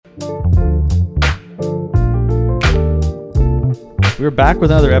We're back with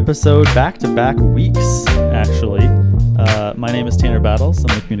another episode, back-to-back weeks, actually. My name is Tanner Battles.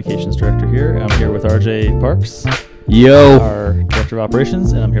 I'm the communications director here. I'm here with RJ Parks. Yo. Our director of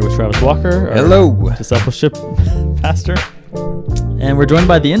operations. And I'm here with Travis Walker. Our Hello. discipleship pastor. And we're joined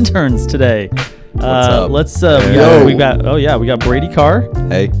by the interns today. What's up? We got Brady Carr.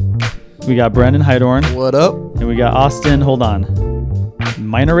 Hey. We got Brennan Hydorn. What up? And we got Austin,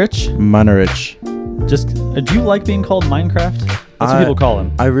 Minarich. Just, do you like being called Minecraft? That's what people call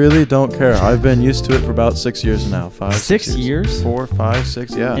him. I really don't care. I've been used to it for about 6 years now. 6 years? 4, 5,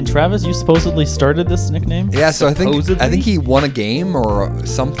 6, yeah. And Travis, you supposedly started this nickname? Yeah, so I think Supposedly? he won a game or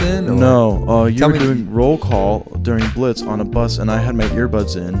something. Or No, you Tell were me- doing roll call during Blitz on a bus, and I had my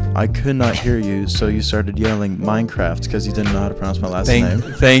earbuds in. I could not hear you, so you started yelling Minecraft because you didn't know how to pronounce my last name.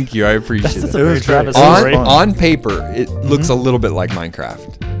 Thank you. I appreciate That's it. a very was Travis great. story. On paper, it looks a little bit like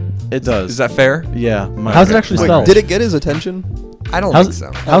Minecraft. It does. Is that fair? Yeah. How's it actually spelled? Did it get his attention? I don't think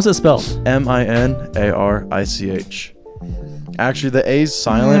so. How's it spelled? Minarich. Actually, the A's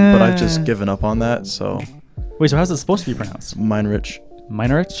silent, but I've just given up on that, so Wait, so how's it supposed to be pronounced? Minarich.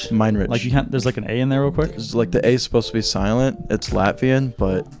 Minarich? Like you can't. There's like an A in there, real quick. It's like the A's supposed to be silent. It's Latvian,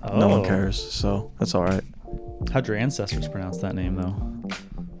 but no one Oh. cares, so that's all right. How'd your ancestors pronounce that name, though?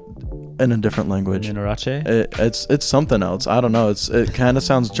 In a different language. Minarache? It's something else. I don't know. It kind of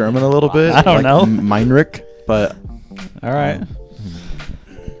sounds German a little bit. I don't know. Minarich, but All right.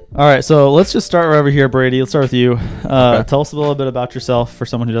 All right, so let's just start right over here, Brady. Let's start with you. Tell us a little bit about yourself for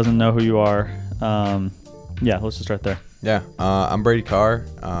someone who doesn't know who you are. Yeah, let's just start there. Yeah, I'm Brady Carr.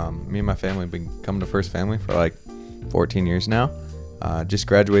 Me and my family have been coming to First Family for like 14 years now. Just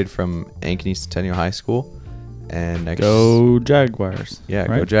graduated from Ankeny Centennial High School. And next, Go Jaguars. Yeah,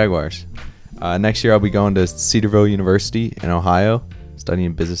 right? go Jaguars. Next year I'll be going to Cedarville University in Ohio,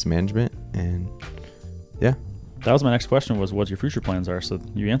 studying business management. And yeah. That was my next question, was what your future plans are, so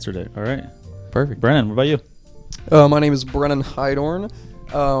you answered it. All right. Perfect. Brennan, what about you? My name is Brennan Hydorn.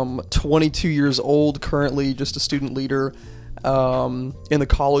 22 years old, currently just a student leader in the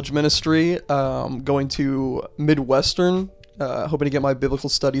college ministry, going to Midwestern, hoping to get my biblical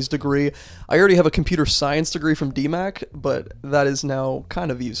studies degree. I already have a computer science degree from DMAC, but that is now kind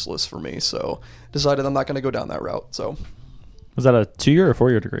of useless for me, so decided I'm not going to go down that route. So Was that a 2-year or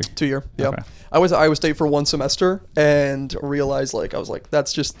 4-year degree? 2-year, yeah. Okay. I was at Iowa State for 1 semester and realized,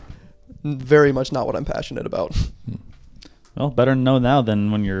 that's just very much not what I'm passionate about. Well, better to know now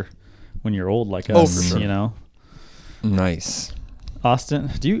than when you're old like us. Oh, for sure. You know. Nice. Austin,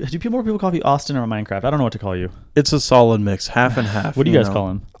 do more people call you Austin or Minecraft? I don't know what to call you. it's a solid mix, half and half. What do you guys call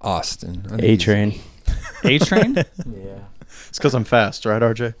him? Austin. I think A-Train. A-Train? Yeah. It's because I'm fast, right,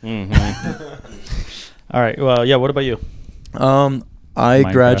 RJ? All right. Well, yeah. What about you? I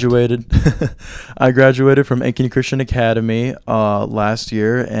Minecraft. graduated. I graduated from Ankeny Christian Academy last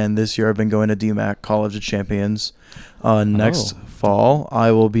year, and this year I've been going to DMAC College of Champions. Next fall,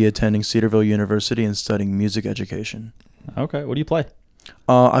 I will be attending Cedarville University and studying music education. Okay. What do you play?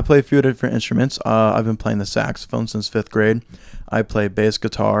 I play a few different instruments. I've been playing the saxophone since 5th grade. I play bass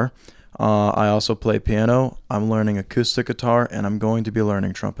guitar. I also play piano. I'm learning acoustic guitar, and I'm going to be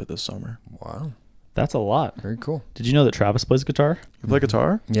learning trumpet this summer. Wow. That's a lot. Very cool. Did you know that Travis plays guitar? You play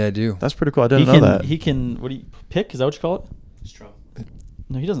guitar? Yeah, I do. That's pretty cool. I didn't know that. He can. What do you pick? Is that what you call it? Strum.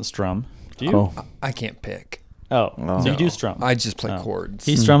 No, he doesn't strum. Do you? Oh. I can't pick. Oh, Oh. so you No. do strum. I just play Oh. chords.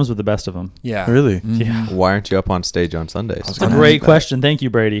 He strums with the best of them. Yeah. Really? Mhm. Yeah. Why aren't you up on stage on Sundays? That's a great question. Thank you,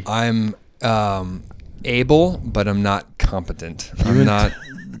 Brady. I'm able, but I'm not competent. I'm not.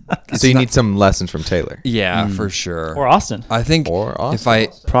 So you need some lessons from Taylor. Yeah, for sure. Or Austin. I think Or if I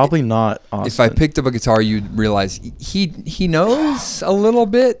Probably not Austin. if I picked up a guitar, you'd realize he knows a little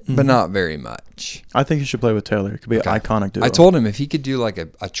bit, but not very much. I think you should play with Taylor. It could be an iconic duo. I told him if he could do like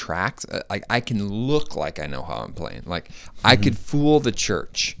a track, like I can look like I know how I'm playing. Like I could fool the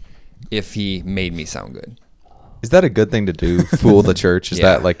church if he made me sound good. Is that a good thing to do? Fool the church? Is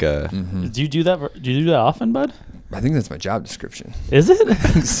Yeah. that like a... Do you do that? Do you do that often, bud? I think that's my job description. Is it?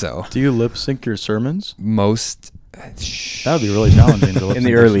 So Do you lip sync your sermons? most. That would be really challenging. To In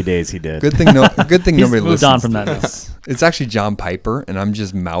the early days, he did. Good thing He's nobody moved listens on from to that now. this. It's actually John Piper, and I'm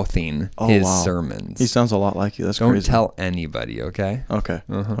just mouthing Oh, his wow. sermons. He sounds a lot like you. That's Don't crazy. tell anybody, okay? Okay.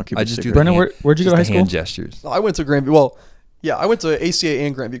 Uh-huh. I'll keep I it just do secret. Brennan, hand- where'd you go to just high the hand school? gestures. I went to Grandview. Well, yeah, I went to ACA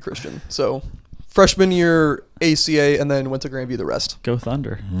and Grandview Christian. So freshman year ACA, and then went to Grandview the rest. Go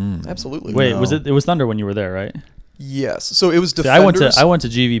Thunder. Absolutely. Wait, No. was it was Thunder when you were there, right? Yes. So it was See, Defenders. I went to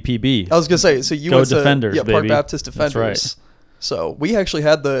GVPB. I was gonna say. So you Go went to Defenders, Park baby. Baptist That's right. Defenders. So we actually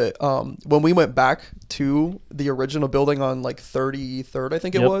had the when we went back to the original building on like 33rd, I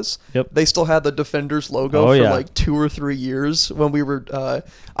think it Yep. was. Yep. They still had the Defenders logo Oh, for yeah. like 2 or 3 years when we were. I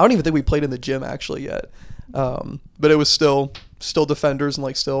don't even think we played in the gym actually yet, but it was still Defenders and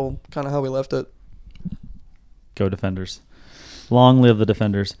like still kind of how we left it. Go Defenders. Long live the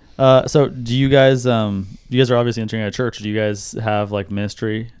Defenders. So do you guys are obviously entering a church. Do you guys have like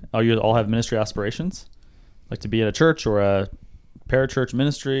ministry? Oh, you all have ministry aspirations? Like to be at a church or a parachurch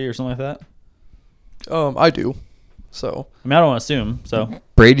ministry or something like that? I do. So I mean, I don't want to assume. So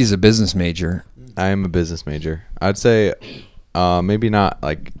Brady's a business major. I am a business major. I'd say maybe not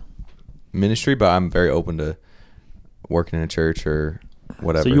like ministry, but I'm very open to working in a church or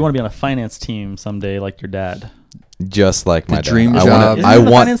whatever. So you want to be on a finance team someday like your dad? just like The my dad. dream I job. Isn't I he on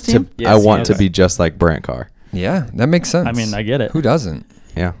the want finance to. team? I Yes, want he to is. be just like Brent Carr. Yeah, that makes sense. I mean, I get it. Who doesn't?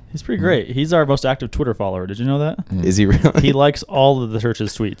 Yeah. He's pretty great. He's our most active Twitter follower. Did you know that? Is he really? He likes all of the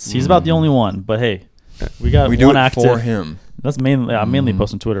church's tweets. He's about the only one, but hey, we got We do one it active. for him. That's mainly I'm mainly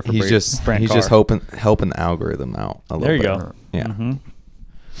posting Twitter for He's Brady, just Brand he's Carr. just helping the algorithm out a little There you bit. go. Yeah. Mhm.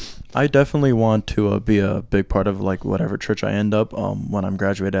 I definitely want to be a big part of like whatever church I end up when I'm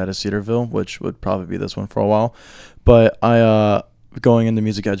graduated out of Cedarville, which would probably be this one for a while. But I going into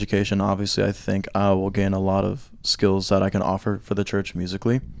music education, obviously, I think I will gain a lot of skills that I can offer for the church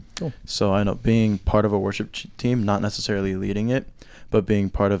musically. Cool. So I know being part of a worship team, not necessarily leading it, but being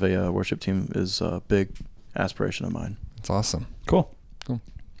part of a worship team is a big aspiration of mine. It's awesome. Cool. Cool.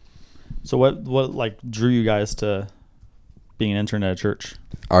 So what like drew you guys to being an intern at a church?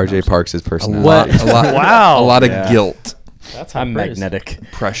 RJ Parks' A personality. lot. Wow. A lot of Yeah. guilt, That's I'm praise. magnetic.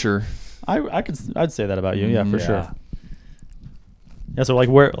 pressure. I'd say that about you. Yeah, for Yeah. sure. Yeah. So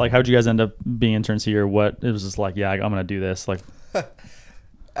like how'd you guys end up being interns here? What it was just like, yeah, I'm gonna do this. Like,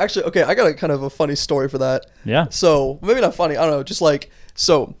 actually, okay, I got a kind of a funny story for that. yeah. So maybe not funny. I don't know. Just like,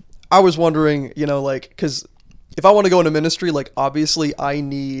 so I was wondering, like, because if I want to go into ministry, like, obviously I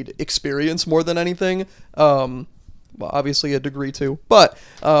need experience more than anything. Well, obviously a degree too, but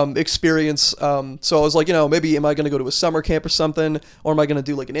experience. So I was like, maybe am I going to go to a summer camp or something, or am I going to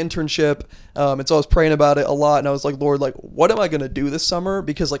do like an internship? And so I was praying about it a lot, and I was like, Lord, like, what am I going to do this summer?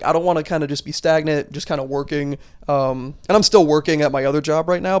 Because like I don't want to kind of just be stagnant, just kind of working. And I'm still working at my other job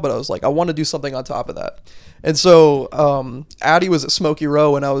right now, but I was like, I want to do something on top of that. And so Addie was at Smoky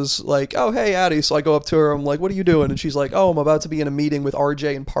Row, and I was like, oh, hey, Addie. So I go up to her. I'm like, what are you doing? And she's like, oh, I'm about to be in a meeting with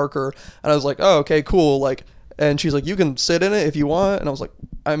RJ and Parker. And I was like, oh, okay, cool. Like, and she's like, you can sit in it if you want. And I was like,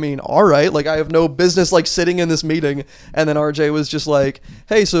 I mean, all right. Like, I have no business, like, sitting in this meeting. And then RJ was just like,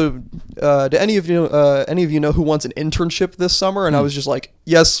 hey, so do any of you know who wants an internship this summer? And I was just like,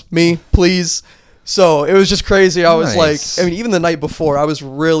 yes, me, please. So it was just crazy. I was Nice. like, I mean, even the night before, I was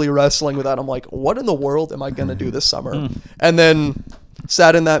really wrestling with that. I'm like, what in the world am I going to do this summer? And then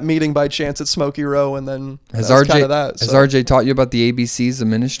sat in that meeting by chance at Smoky Row, and then Has that was RJ kind of that. has So, RJ taught you about the ABCs of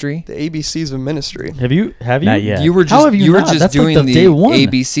ministry? the ABCs of ministry. Have you? Not yet. You were How just have you were not? just That's like doing the day one.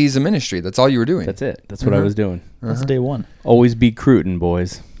 ABCs of ministry. That's all you were doing. That's it. That's what I was doing. That's day one. Always be cruitin',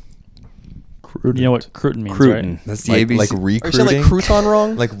 boys. You know what cruitin means, Cruitin'. That's the like, ABC. like Are you saying recruiting. like crouton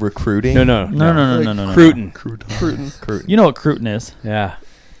wrong? Like recruiting. No. right? No. Cruitin'. Crouton. You know what cruitin is? Yeah.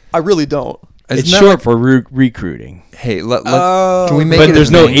 I really don't. It's Isn't that short like- for recruiting. Hey, let Oh. can we make But it there's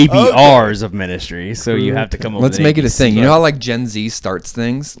a no thing? ABRs of ministry, so you have to come up Let's with make it a thing. You ABC. know how like Gen Z starts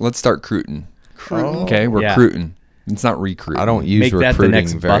things? Let's start cruiting. Okay, we're Yeah. cruiting. It's not recruiting. I don't use Make that the recruiting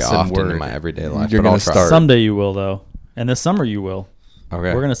next very bussin' often word. in my everyday life. You're but I'll gonna try. start. Someday you will though, and this summer you will.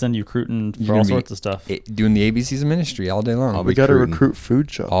 Okay. We're gonna send you cruitin You're for all gonna be sorts of stuff. doing the ABCs of ministry all day long. I'll We be got to recruiting. recruit food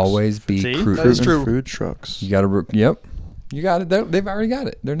trucks. Always be See? That is cruiting. true. Food trucks. You got to. Yep. You got it. They've already got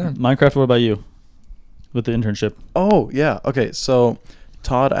it. They're done. Minecraft. What about you? With the internship. Oh, yeah. Okay, so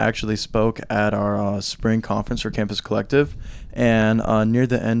Todd actually spoke at our spring conference for Campus Collective, and near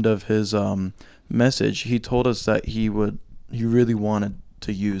the end of his message, he told us that he really wanted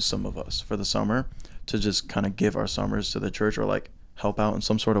to use some of us for the summer to just kind of give our summers to the church or like help out in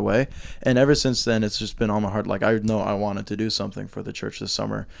some sort of way. And ever since then, it's just been on my heart. Like, I know I wanted to do something for the church this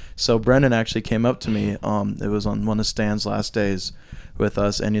summer. So Brennan actually came up to me. It was on one of Stan's last days with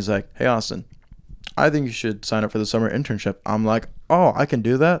us, and he's like, hey, Austin, I think you should sign up for the summer internship. I'm like, oh, I can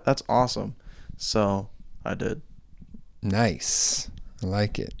do that? That's awesome. So I did. Nice. I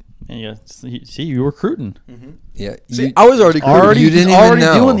like it. And yeah, see, you were recruiting. Yeah. See, I was already cruiting. You didn't even already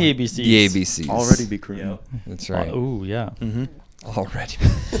know doing the ABCs. The ABCs. Already be recruiting. That's right. Oh yeah. Already.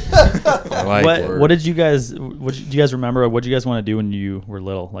 I like it. What did you guys? What do you guys remember? What did you guys want to do when you were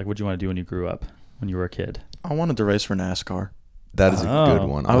little? Like, what did you want to do when you grew up? When you were a kid? I wanted to race for NASCAR. That is a Oh. good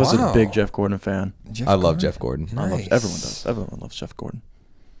one. I was Wow. a big Jeff Gordon fan. I love Jeff Gordon. I love, Nice. everyone does. Everyone loves Jeff Gordon.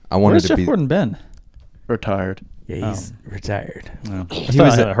 I wanted Where's to Jeff be. Gordon been? Retired. Yeah, he's retired. No. He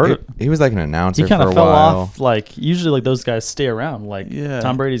was I heard it. He was like an announcer He kind for of a fell while. off. Like usually, like those guys stay around. Like Yeah.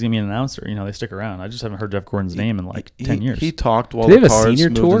 Tom Brady's gonna be an announcer. You know, they stick around. I just haven't heard Jeff Gordon's name in like 10 years. He talked while Do they the have a cars senior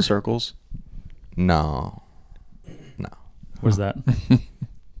moved tour? in circles. No. What's that? Well,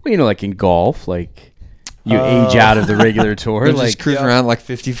 you know, like in golf, like you age out of the regular tour, They're like just cruising around like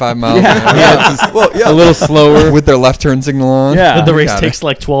 55 miles an yeah, hour yeah, just Well, yeah. a little slower. with their left turn signal on. Yeah. the race Got it. takes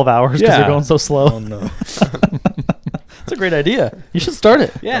like 12 hours because Yeah. they're going so slow. no. It's a great idea. You should start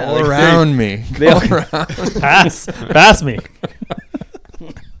it. Yeah, All like around me. they All all- around. Pass me.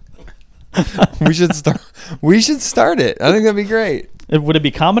 We should start. We should start it. I think that'd be great. Would it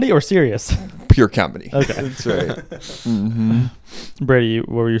be comedy or serious? Pure comedy. Okay. That's right. hmm Brady, what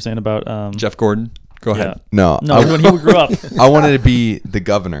were you saying about Jeff Gordon. Go Yeah. ahead. No. No, I, when he grew up. I wanted to be the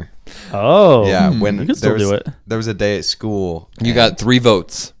governor. Oh. Yeah. When You could still there was, do it. There was a day at school. You and got 3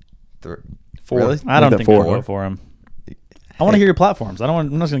 votes. Four. Really? I don't Make think that I'll four. vote for him. I want to hear your platforms. I'm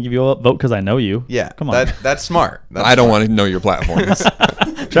not going to give you a vote because I know you. Yeah. Come on. That's smart. That's I don't smart. want to know your platforms.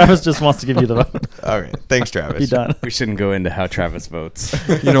 Travis just wants to give you the vote. All right. Thanks, Travis. Be done. We shouldn't go into how Travis votes.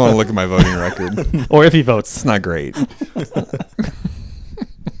 You don't want to look at my voting record. It's Or if he votes. not great.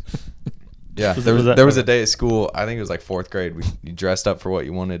 Yeah. Was There was, that- there was a day at school. I think it was like 4th grade. You dressed up for what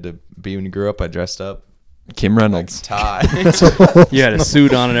you wanted to be when you grew up. I dressed up. Kim Reynolds. Tie. You had a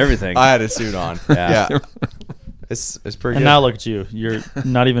suit on and everything. I had a suit on. Yeah. Yeah. It's pretty And good. now look at you. You're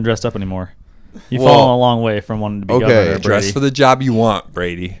not even dressed up anymore. You've Well, fallen a long way from wanting to be okay, governor, Dress Brady. for the job you want,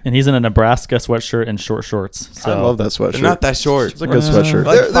 Brady. And he's in a Nebraska sweatshirt and short shorts. So I love that sweatshirt. They're not that short. It's a good sweatshirt.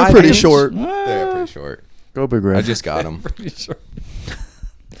 Like They're 5 pretty inch? short. They're pretty short. Go Big Red. I just got them. Pretty sure.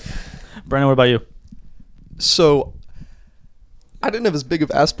 Brandon, what about you? So I didn't have as big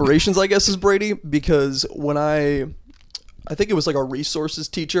of aspirations, I guess, as Brady, because when I think it was like our resources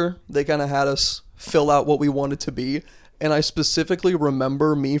teacher, they kind of had us fill out what we wanted to be. And I specifically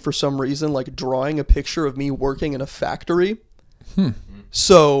remember me, for some reason, like drawing a picture of me working in a factory.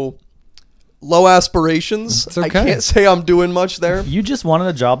 So low aspirations. It's I okay. can't say I'm doing much there. You just wanted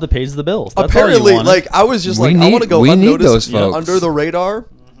a job that pays the bills. That's Apparently, all you wanted. like I was just We like, I need- want to go we need unnoticed, those folks. under the radar.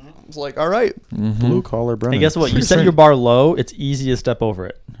 It's like, all right, Blue collar Brennan. Hey, guess what? You set your bar low. It's easy to step over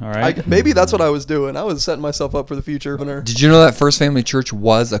it. All right. maybe that's what I was doing. I was setting myself up for the future. Did you know that First Family Church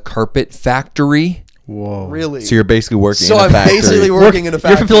was a carpet factory? Whoa. Really? So you're basically working So in a I'm factory. basically working in a factory.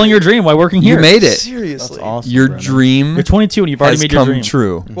 You're fulfilling your dream while working here. You made it. That's Seriously. awesome. Your Brennan. dream You're 22 and you've already has made your come dream.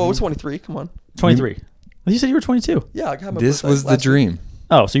 true. Well, we're 23. Come on. 23. You said you were 22. Yeah, I got my This birthday was the last week. dream.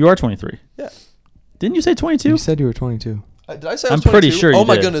 Oh, so you are 23. Yeah. Didn't you say 22? You said you were 22. Did I say I I'm was pretty 22? sure you Oh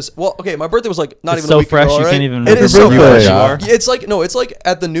my did. goodness. Well, okay, my birthday was like not It's even so a week fresh, ago, you right? can't even It remember is so your fresh. birthday. Yeah, it's like it's like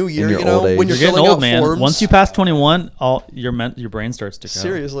at the new year, your you know, old age. when you're You're getting filling old, out man. forms. Once you pass 21, your brain starts to go.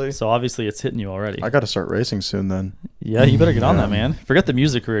 Seriously. So obviously it's hitting you already. I got to start racing soon then. Yeah, you better get on that, man. Forget the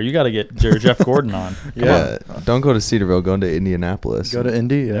music career. You got to get your Jeff Gordon on. Come Yeah. on. Don't go to Cedarville. Go to Indianapolis. Go to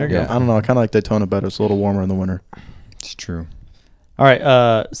Indy. There you go. I don't know. I kind of like Daytona better. It's a little warmer in the winter. It's true. All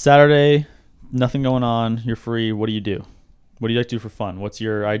right. Saturday, nothing going on. You're free. What do you do? What do you like to do for fun? What's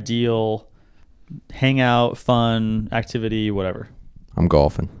your ideal hangout, fun, activity, whatever? I'm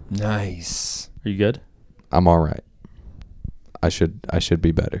golfing. Nice. Are you good? I'm all right. I should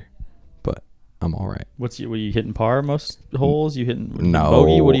be better, but I'm all right. What are you hitting par most holes? You hitting No.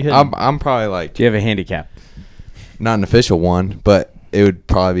 bogey? What are you hitting? I'm probably like Do you have a handicap? not an official one, but it would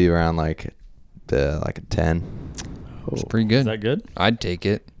probably be around like a 10. It's pretty good. Is that good? I'd take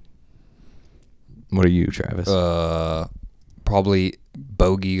it. What are you, Travis? Probably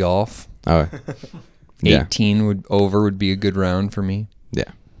bogey golf. Oh, yeah, 18 would be a good round for me. yeah.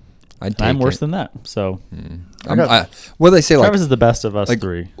 I'd take I'm worse it. than that. So What do they say? Like, Travis is the best of us like,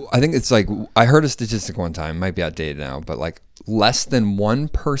 three. I think it's like I heard a statistic one time, might be outdated now, but like less than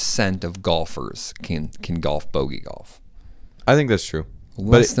 1% of golfers can golf bogey golf. I think that's true.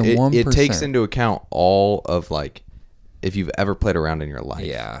 Less but than 1%. it takes into account all of like if you've ever played around in your life.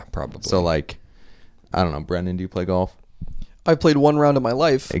 Yeah, probably. So like, I don't know, Brennan, do you play golf? I've played one round in my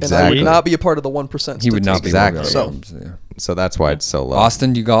life, and I Exactly. would not be a part of the 1%. he would not be Exactly. one of So- those, yeah. So that's why it's so low.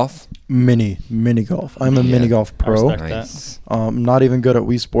 Austin, do you golf? Mini golf. I'm a mini golf I pro. respect Nice. Not even good at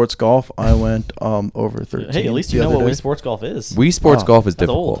Wii Sports Golf. I went over 13. Hey, at least you the know other what day. Wii Sports Golf is. Wii Sports Wow. golf is That's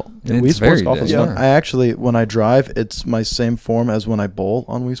difficult. old. And It's Wii Sports very Golf is good, fun. yeah. I actually, when I drive, it's my same form as when I bowl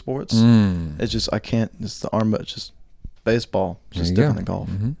on Wii Sports. It's just I can't. It's the arm. It's just baseball. It's There just you different go. than golf.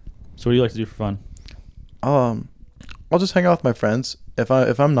 Mhm. So what do you like to do for fun? I'll just hang out with my friends. If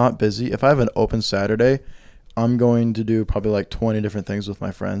I'm not busy, if I have an open Saturday, I'm going to do probably like 20 different things with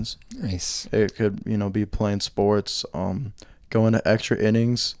my friends. Nice. It could, be playing sports, going to extra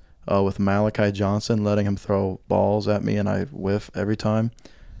innings with Malachi Johnson, letting him throw balls at me and I whiff every time.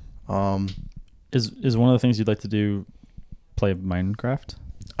 Is one of the things you'd like to do play Minecraft?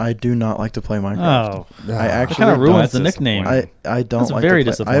 I do not like to play Minecraft. Oh, I actually kind of ruins that's the nickname. I don't That's like very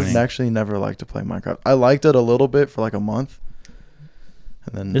to play. I've disappointing. actually never liked to play Minecraft. I liked it a little bit for like a month.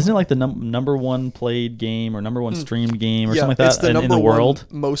 And then Isn't it like the number one played game or number one streamed game or Yeah, something like it's that the in number the world?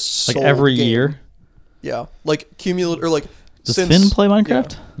 one most Like sold every game. year? Yeah, like cumulative or like. Does since, Finn play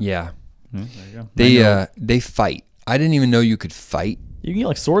Minecraft? Yeah. There you go. They fight. I didn't even know you could fight. You can get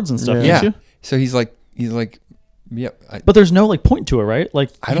like swords and stuff, Yeah. can't you? So he's like, yep. But there's no like point to it, right? Like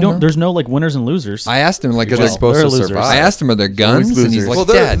I you don't know. There's no like winners and losers. I asked him like, Because are they're they supposed they're to losers. survive. I asked him, are there guns? And he's losers. like, Well,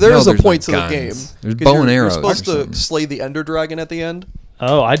 Dad, there's no, a point no to the game. guns. There's 'Cause bow and you're arrows. supposed or to something. slay the Ender Dragon at the end.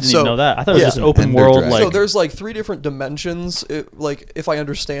 Oh, I didn't So- even know that. I thought it was yeah. just open Ender world. Dragon. Like So there's like 3 different dimensions, like if I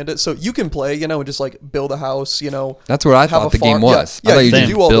understand it. So you can play, and just like build a house, That's what I have thought a the game farm. was. Yeah, I thought you you can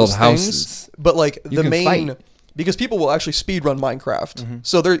just do all build those houses. things, but like You the can main, fight. because people will actually speed run Minecraft.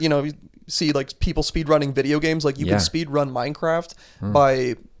 So there, you see like people speed running video games. Like you Yeah. can speed run Minecraft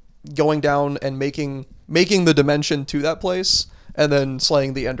by going down and making the dimension to that place, and then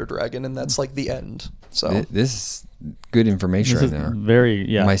slaying the Ender Dragon, and that's like the end. So This is good information this right is now. very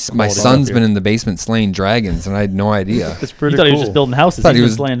My quality son's stuff been here. in the basement slaying dragons, and I had no idea. it's You pretty thought cool. he was just building houses. I thought he He's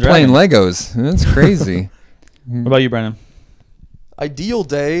was been playing slaying dragons. Legos. That's crazy. What about you, Brennan? ideal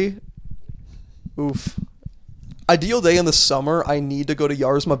day, Ideal day in the summer, I need to go to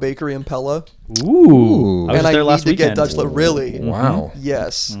Yarsma Bakery in Pella. Ooh, I was And just I there need last to get weekend. Dutch Really? Wow.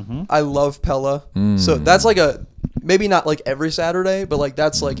 Yes. Mm-hmm. I love Pella. So that's like maybe not like every Saturday, but like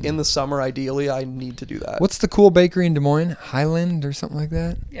that's like in the summer, ideally, I need to do that. What's the cool bakery in Des Moines? Highland or something like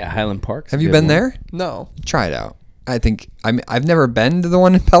that? Yeah, Highland Park. Have you been there? No. Try it out. I've never been to the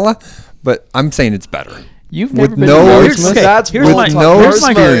one in Pella, but I'm saying it's better. You've With never been no- to Here's- Yarsma? okay, That's here's real my, talk. no here's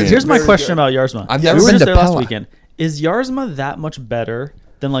my, experience. here's my Very question good. about Yarsma. I've We never were been just to there last Pella. weekend. Is Yarsma that much better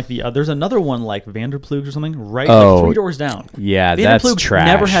than like the there's another one like Vanderploeg or something right Oh, like 3 doors down. yeah, that's Vanderploeg trash.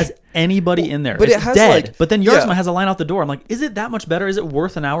 never has anybody in there. But It's it has, dead. like- but then yeah. Yarsma has a line out the door. I'm like, is it that much better? Is it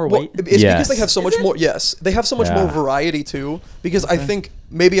worth an hour Well, wait? it's because Yes. they have so much more. Yes, they have so much more Yeah. variety too. Because I think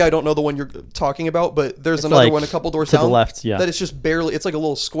maybe I don't know the one you're talking about, but there's It's another like one a couple doors to the down left, yeah. that it's just barely. It's like a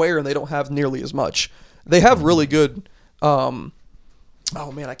little square, and they don't have nearly as much. They have really good. Oh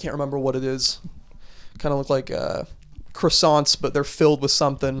man, I can't remember what it is. Kind of look like croissants, but they're filled with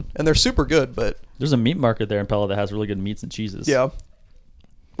something, and they're super good. But There's a meat market there in Pella that has really good meats and cheeses. yeah,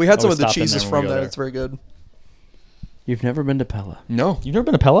 we had some Always of the stop in cheeses there when we from go there. there. It's very good. You've never been to Pella. No. You've never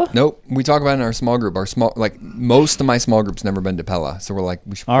been to Pella? Nope. We talk about it in our small group. Most of my small group's never been to Pella, so we're like,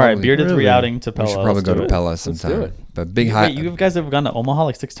 we should. All right, probably, bearded Really? re-outing to We Pella. should probably Let's go do to it. Pella do sometime. it. But big Wait, high. you guys have gone to Omaha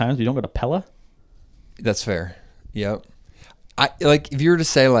like 6 times, but you don't go to Pella? That's fair. Yep. If you were to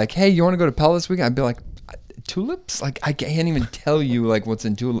say like, hey, you want to go to Pella this weekend? I'd be like, tulips? Like I can't even tell you like what's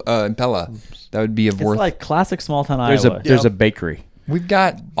in Pella. That would be It's worth. like classic small town There's Iowa. a bakery. We've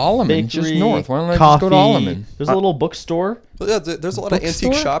got Alleman just Bakery, north. Why don't I coffee. just go to Alleman? There's a little bookstore. But yeah, there's a lot of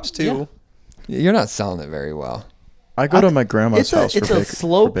Bookstore? antique shops too. You're not selling it very well. I go to my grandma's It's house it's for a baking.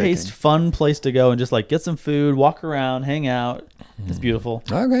 slow-paced, fun place to go and just like get some food, walk around, hang out. It's beautiful.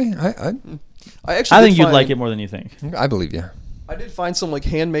 Okay, I actually. I did think you'd find- like it more than you think. I believe you. I did find some like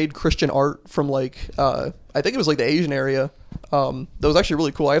handmade Christian art from like I think it was like the Asian area. That was actually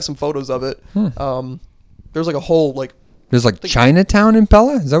really cool. I have some photos of it. There's like a whole like There's like Chinatown in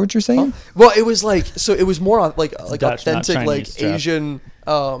Pella. Is that what you're saying? well, it was like so it was more on like Dutch, not authentic like Chinese, Jeff. Asian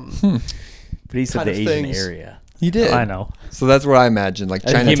But he said Kind the of Asian things. area. You did. I know. So that's what I imagined, like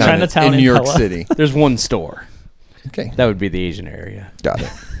I came Chinatown, in in New York Pella. City. There's one store. Okay, That would be the Asian area. got it.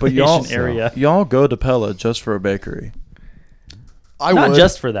 But y'all, Asian area. y'all go to Pella just for a bakery. I Not would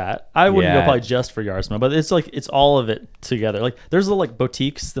just for that. I wouldn't go Yeah. probably just for Yarsma, but it's like it's all of it together. Like there's little like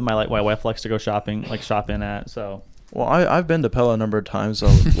boutiques that my wife likes to go shop in at. So Well, I've been to Pella a number of times. I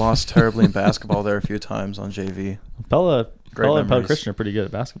lost terribly in basketball there a few times on JV. Pella and Pella memories. Christian are pretty good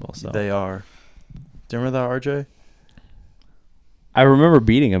at basketball. So They are. Do you remember that, RJ? I remember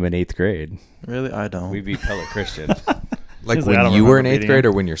beating him in 8th grade. Really? I don't. We beat Pella Christian Like He's like, I when don't you were in remember 8th beating grade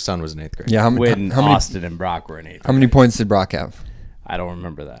him. or when your son was in 8th grade? Yeah, when how many Austin and Brock were in 8th grade. how many points did Brock have? I don't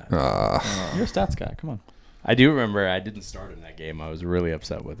remember that. you're a stats guy. Come on. I do remember I didn't start in that game. I was really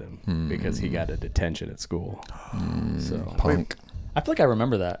upset with him because he got a detention at school. So Punk. I feel like I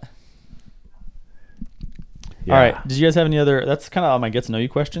remember that. yeah. All right. Did you guys have any other? That's kind of all my get to know you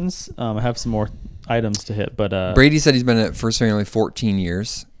questions. I have some more items to hit, but Brady said he's been at First Family 14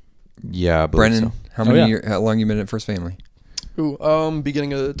 years. Yeah, I believe Brennan, so. How Oh, many? yeah. How long you been at First Family? Ooh,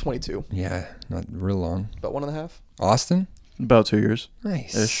 beginning of 22, Yeah, not real long. about 1.5. Austin, About 2 years.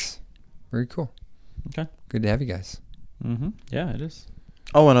 nice, Ish. very cool. Okay. Good to have you guys. Mm-hmm. Yeah, it is.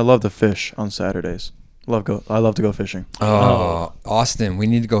 Oh, and I love to fish on Saturdays. I love to go fishing. Oh, Austin, we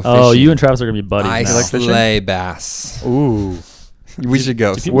need to go fishing. Oh, you and Travis are gonna be buddies I now. like fishing? slay bass. Ooh. We should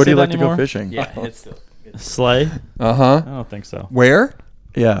go. do people Where do say you that like to go anymore? fishing? Yeah, it's still. Slay? Uh huh. I don't think so. Where?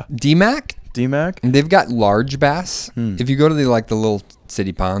 Yeah. DMAC? DMAC? They've got large bass. Hmm. If you go to the little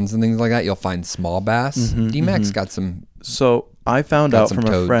city ponds and things like that, you'll find small bass. Mhm, DMAC's mhm. got some. So I found Got out some from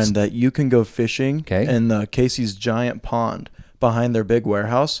toads. a friend that you can go fishing 'Kay. in the Casey's giant pond behind their big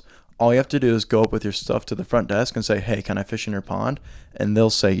warehouse. All you have to do is go up with your stuff to the front desk and say, "Hey, can I fish in your pond?" And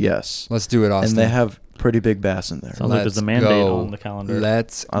they'll say yes. Let's do it, Austin. And they have pretty big bass in there. Sounds like there's a mandate on the calendar.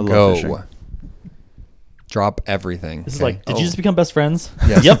 Let's I love go. fishing. Drop everything. This is okay? like, did you just become best friends?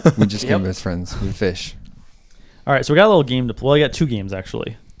 Yes. Yep. We just Yep. became best friends. We fish. All right, so we got a little game to play. Well, I got 2 games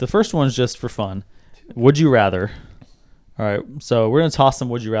actually. The first one's just for fun. Would you rather? All right, so we're gonna toss some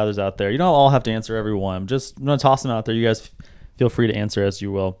would you rather's out there. You don't all have to answer every one. I'm gonna toss them out there. You guys feel free to answer as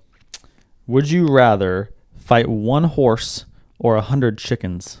you will. Would you rather fight 1 horse or 100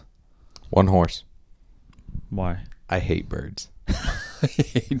 chickens? 1 horse. Why? I hate birds. I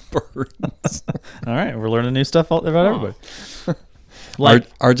hate birds. All right, we're learning new stuff about everybody. Like,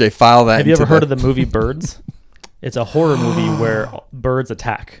 RJ, file that. have you into ever heard of the movie Birds? It's a horror movie where birds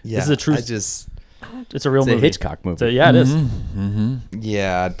attack. This is a true. It's a real It's a movie. Hitchcock movie. So, yeah, it is. Mm-hmm.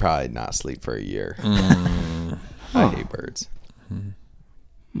 Yeah, I'd probably not sleep for a year. Mm. I hate birds.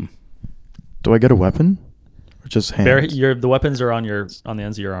 Do I get a weapon? Or just hands? The weapons are on the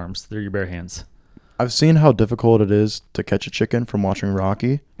ends of your arms. They're your bare hands. I've seen how difficult it is to catch a chicken from watching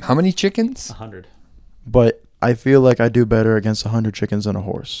Rocky, How many chickens? 100. but I feel like I do better against 100 chickens than a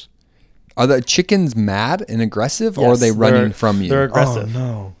horse. Are the chickens mad and aggressive, or are Yes, they running they're- from you? They're aggressive.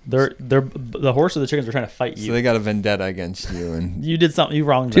 no. They're the horse or the chickens are trying to fight you. So they got a vendetta against you. And You did something. You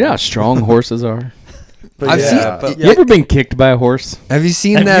wronged Do you know them. how strong horses are? But I've seen. but You ever been kicked by a horse? Have you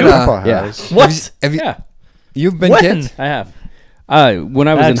seen Have that? you? Grandpa yeah. has. What? Have you? Yeah, You've been When? kicked. I have. When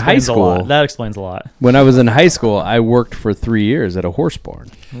I was That in high explains a lot. school, That explains a lot. when I was in high school, I worked for 3 years at a horse barn.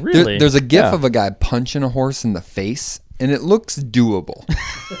 Really? There's a gif Yeah. of a guy punching a horse in the face, and it looks doable.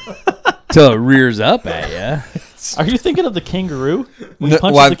 Till it rears up at you. Are you thinking of the kangaroo? When he No,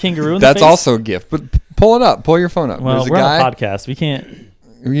 punches well, the kangaroo in That's the face? also a gif. But pull it up. Pull your phone up. Well, There's a we're guy. on a podcast. We can't.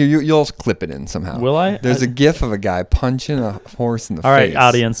 You'll clip it in somehow. Will I? There's a gif of a guy punching a horse in the All face. right,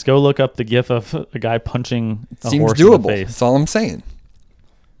 audience, go look up the gif of a guy punching a Seems horse in doable. the face. That's all I'm saying.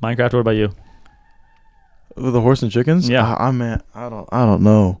 Minecraft, what about you? With the horse and chickens? Yeah. I don't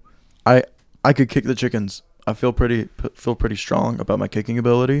know. I could kick the chickens. I feel pretty strong about my kicking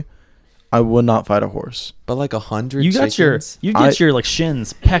ability. I would not fight a horse. But like 100 You got chickens? your like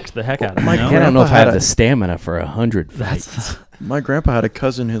shins pecked the heck out of My you. I know? don't know if I had have a- the stamina for 100 fights. That's My grandpa had a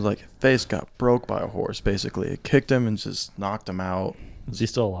cousin whose like face got broke by a horse. Basically, it kicked him and just knocked him out. is he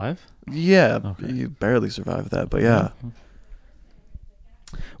still alive? Yeah, Okay. he barely survived that, but yeah.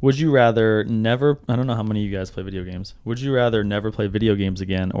 Would you rather never? I don't know how many of you guys play video games. Would you rather never play video games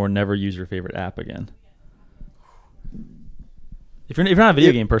again or never use your favorite app again? If you're not a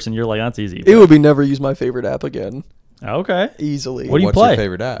video game person, you're like that's easy. It would be never use my favorite app again. Okay. Easily. What do you What's play? your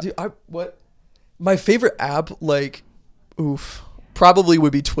favorite app? Dude, my favorite app, probably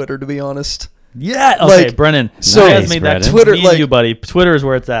would be Twitter, to be honest. Yeah. Okay, Like, Brennan. so- you guys made that Nice, Twitter, Me and like- you, buddy. Twitter is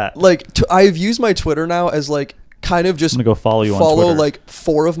where it's at. I've used my Twitter now as like kind of just I'm gonna go follow you on follow Twitter. like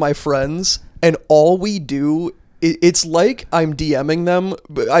 4 of my friends, and all we do, it's like I'm DMing them,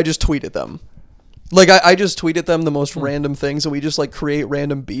 but I just tweet at them. Like I just tweet at them the most random things, and we just like create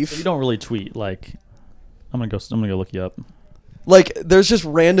random beef. You don't really tweet. Like, I'm gonna go look you up. Like there's just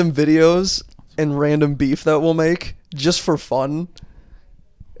random videos and random beef that we'll make just for fun.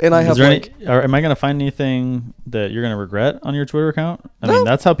 And I Is have there like am I gonna find anything that you're gonna regret on your Twitter account? I mean,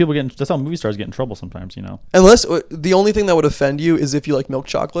 that's how people that's how movie stars get in trouble sometimes. You know. unless the only thing that would offend you is if you like milk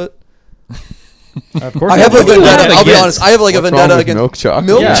chocolate. Of course. I have a you do. vendetta. I'll be Against- honest. I have like a What's wrong vendetta with against milk chocolate?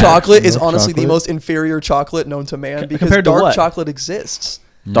 Milk Yeah. chocolate is Milk honestly the chocolate? most inferior chocolate known to man because compared to dark what? chocolate exists.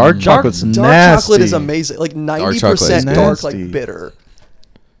 Dark chocolate's Dark nasty. chocolate is amazing. Like 90% chocolate is dark, nasty. like bitter.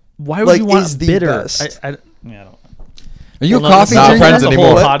 Why would like, you want is the bitter? best. I don't. Are you Well, a no, coffee that's drinker? friends that's the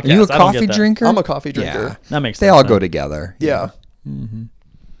whole anymore. podcast. Are you a I don't get coffee that. drinker? I'm a coffee drinker. Yeah. That makes They sense. all then. go together. Yeah.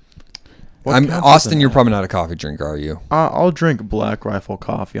 What I'm counts as Austin. an You're app? probably not a coffee drinker, are you? I'll drink Black Rifle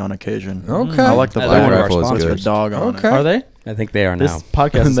coffee on occasion. Okay. I like the I Black like Rifle. Rifle is Sponsor good. the dog on Okay. it. Are they? I think they are now. This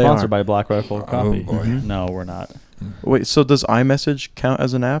podcast is They sponsored are. by Black Rifle Coffee. boy. No, we're not. Wait, so does iMessage count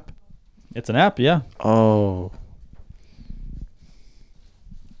as an app? It's an app, yeah. Oh.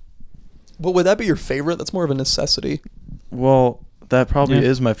 But would that be your favorite? That's more of a necessity. Well, that probably Yeah.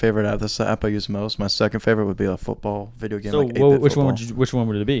 is my favorite app. That's the app I use most. My second favorite would be a football video game. So like 8-bit which football. which one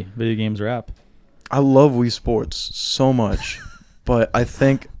would it be? Video games or app? I love Wii Sports so much, but I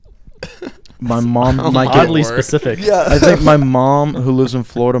think my mom might get. Oddly specific. Yeah. I think my mom, who lives in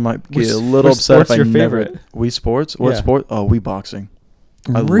Florida, might get a little which upset if sport's I your never. favorite? Wii Sports? What Yeah. sport? Oh, Wii Boxing.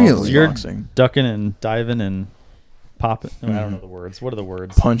 I Really? love Wii You're Boxing. ducking and diving and popping. I Mhm. don't know the words. What are the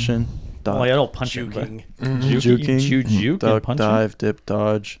words? Punching. Well, I don't punch it, but Juking. juke and Duck, punching. dive, dip,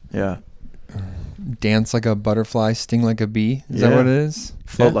 dodge. Yeah. Dance like a butterfly, sting like a bee. Is that Yeah. what it is?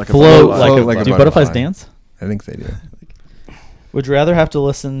 Float like a Float butterfly. like Float a. like a Do butterflies butterfly. dance? I think they do. Would you rather have to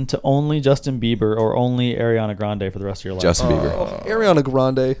listen to only Justin Bieber or only Ariana Grande for the rest of your life? Justin Bieber. Oh, Ariana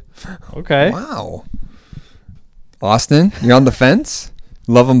Grande. Okay. Wow. Austin, you're on the fence?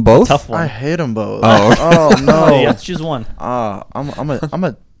 Love them both? Tough one. I hate them both. Oh. Oh no. You have to choose one. I'm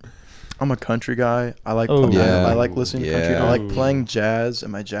a country guy. I like Oh. Yeah. I like listening to country. I like Yeah. playing jazz in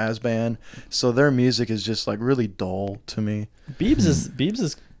my jazz band. So their music is just like really dull to me. Biebs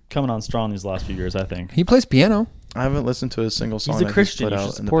is coming on strong these last few years, I think. He plays piano. I haven't listened to a single song. He's a that Christian. put You out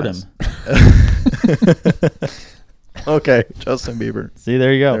should in the support him. past. Okay, Justin Bieber. See,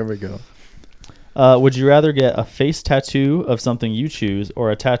 there you There go. we go. Would you rather get a face tattoo of something you choose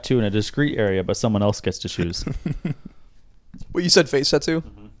or a tattoo in a discrete area but someone else gets to choose? Well, you said face tattoo?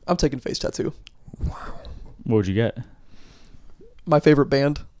 I'm taking face tattoo. What would you get? My favorite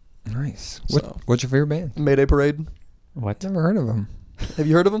band, Nice. So- What's your favorite band? Mayday Parade. What? Never heard of them. Have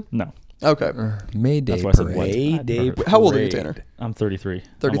you heard of them? No. Okay. Mayday That's why I said what. Parade. I'd never heard of it. How old are you, Tanner? I'm 33. I'm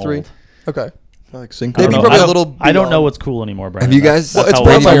 33? old. Okay. I like sync. Maybe I don't know. probably I a don't- little I don't know beyond. what's cool anymore, Brandon. Have you guys Well, it's how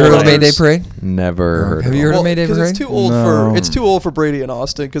Brady old I Carr heard of am. Brothers. Mayday Parade? Never heard Have of you him. heard of Mayday Because Parade? it's too old No. for it's too old for Brady and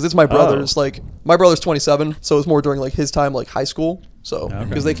Austin. Because it's my brothers. Like my brother's 27, so it's more during like his time, like high school. So Okay.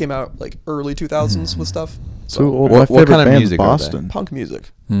 because they came out like early 2000s with stuff. So, Too old. What- My what favorite kind of band's music are they? Boston. punk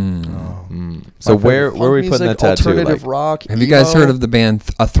music, So Punk where are we putting music, that tattoo? alternative Like, rock. Have you guys emo. heard of the band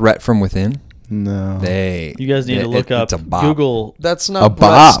A Threat From Within? No. You guys need to look up It's a bop. Google. That's A not Brett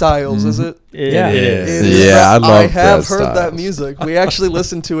bop. Styles, is it? Yeah, it is. It is. Yeah, I love I have Brett heard that Styles. music. We actually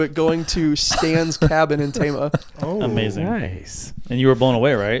listened to it going to Stan's cabin in Tama. Amazing. Nice. And you were blown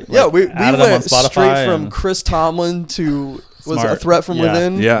away, right? Yeah, Like, we added them on went Spotify straight from and- Chris Tomlin to was it A Smart. Threat From Yeah.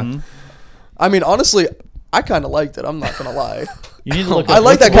 Within. Mhm. I mean, honestly, I kind of liked it. I'm not gonna lie. You need to look. I up-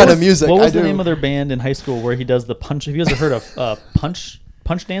 like that what kind of was- music. What I was the do. name of their band in high school where he does the punch? Have you guys ever heard of punch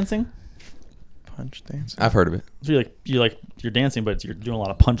dancing? Punch dance. I've heard of it. So you're dancing, but you're doing a lot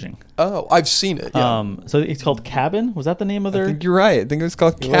of punching. Oh, I've seen it. Yeah. So it's called Cabin. Was that the name of I their? think you're right. I think it was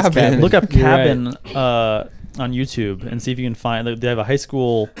called It was Cabin. Cabin. Look up You're right. Cabin on YouTube and see if you can find. They have a high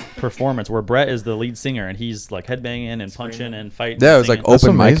school performance where Brett is the lead singer and he's like headbanging and punching and fighting. Yeah, it and was like singing. That's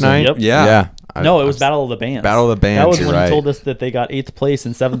open mic amazing. night. Yep. Yeah. No, it was Battle of the Bands. Battle of the Bands, That was you're when right. he told us that they got 8th place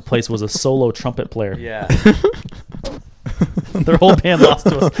and 7th place was a solo trumpet player. Yeah. Their whole band lost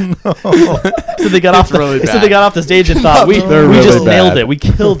to us. So they got off. really They said bad. they got off the stage and thought we They're we really just nailed bad. it. We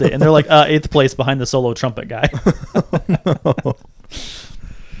killed it. And they're like 8th place behind the solo trumpet guy.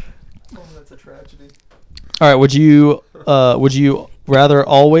 Oh, that's a tragedy. All right. Would you rather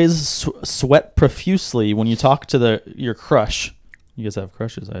always sweat profusely when you talk to your crush? You guys have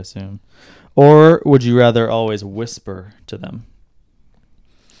crushes, I assume. Or would you rather always whisper to them?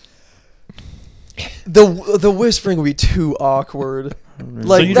 The whispering would be too awkward.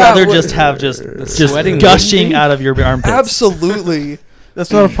 So you'd rather just have just sweating gushing wouldn't out of your armpits. Absolutely. That's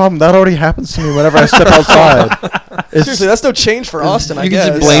not a problem. That already happens to me whenever I step outside. Seriously, that's no change for Austin. I You guess.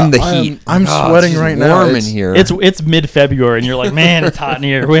 can just blame the I'm- heat. I'm God, sweating it's right now. warm in It's- here. It's mid-February and you're like, man, it's hot in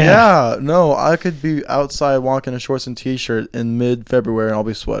here. Yeah, no, I could be outside walking in shorts and t-shirt in mid-February and I'll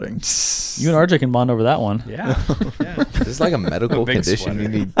be sweating. You and RJ can bond over that one. Yeah. Yeah. Is this like a medical Big condition sweater. you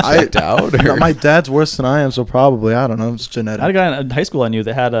need I- checked out? No, Or? my dad's worse than I am, so probably I don't know. It's I had a genetic. guy in high school I knew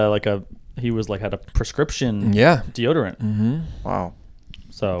that had had a prescription Yeah. deodorant. Mm-hmm. Wow.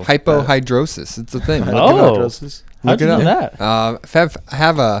 So Hypohidrosis. It's a thing. Oh. Hydrosis. how'd you it know up. that? I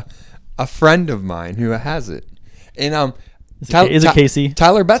have a friend of mine who has it, and Is it Casey?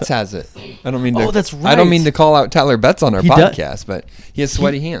 Tyler Betts has it. I don't mean to. Oh, that's I don't mean right. to call out Tyler Betts on our He does- podcast, but he has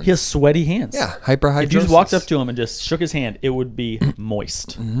sweaty hands. He has sweaty hands. Yeah, hyperhidrosis. If you just walked up to him and just shook his hand, it would be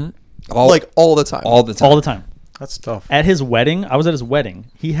moist all, like all the time. all the time. all the time. That's tough. At his wedding, I was at his wedding.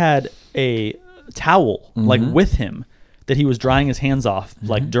 He had a towel like with him that he was drying his hands off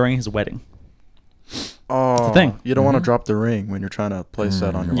like during his wedding. Oh, a thing. You don't want to drop the ring when you're trying to place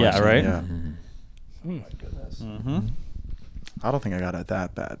that on your Yeah, wife's right? hand. Yeah. Mm-hmm. I don't think I got it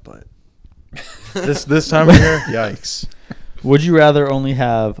that bad, but This time of year, yikes. Would you rather only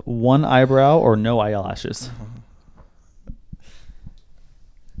have one eyebrow or no eyelashes?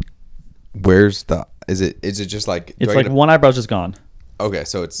 Where's the? Is it just like? It's like one eyebrow's just gone. Okay,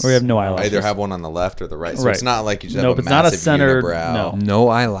 so it's. Or you have no I eyelashes. either have one on the left or the right. So Right. it's not like you just Nope, have a it's not a massive centered- unibrow. no. No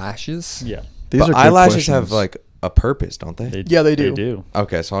eyelashes. Yeah. These But are good eyelashes have questions. like a purpose, don't they? Yeah, they do. They do.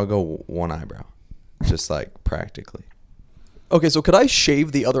 Okay, so I'll go one eyebrow, just like practically. Okay, so could I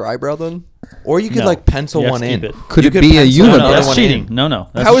shave the other eyebrow then? Or you could No. like pencil You have one to in. keep it. Could You it be a pencil No, unibrow? no, another that's one cheating. in. No,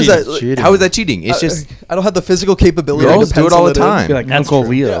 that's How is cheating. that? cheating. How is that cheating? It's just. I don't have the physical capability. Girls to do it all the pencil time. in. Like That's Uncle true.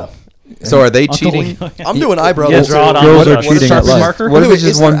 Leo. Yeah. So are they Uncle cheating? Leo. I'm doing eyebrow. Yeah, though, draw it too. on Girls what are a cheating at Sharpie life. marker? What if Wait, it's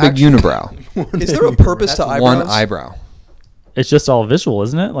just is one there big unibrow? Is there a purpose to eyebrows? One eyebrow. It's just all visual,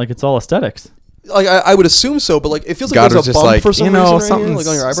 isn't it? Like it's all aesthetics. Like I would assume so, but like it feels like God there's was a just bump like, for some you know, reason right here, like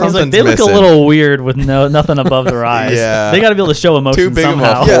on your eyebrows. He's like, Something's they look missing. a little weird with nothing above their eyes. Yeah. They got to be able to show emotion Too big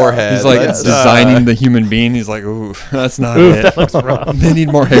somehow. of a Yeah. forehead. He's like That's, designing the human being. He's like, ooh, that's not Oof, it. that looks rough. They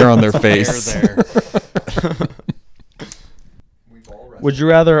need more hair on their face. Would you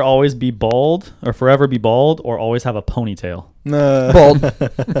rather always be bald or forever be bald or always have a ponytail? Nah. Bald.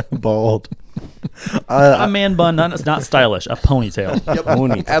 Bald. A man bun, not stylish. A ponytail.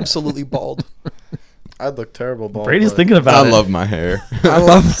 Yep, absolutely bald. I'd look terrible bald. Brady's but- thinking about I it. love my hair. I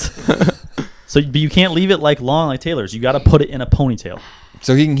love. So, but you can't leave it like long like Taylor's. You got to put it in a ponytail.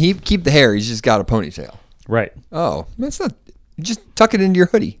 So he can keep the hair. He's just got a ponytail. Right. Oh, that's not. Just tuck it into your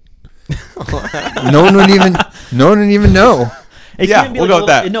hoodie. No one would even know. It Yeah, can't be we'll like go with a little-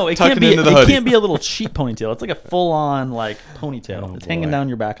 that. No, it Tuck can't it be. into the It hoodie. can't be a little cheap ponytail. It's like a full-on like ponytail. Oh, it's hanging boy. down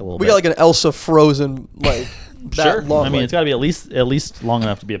your back a little We bit. got like an Elsa Frozen like that sure. long. I mean, like- it's got to be at least long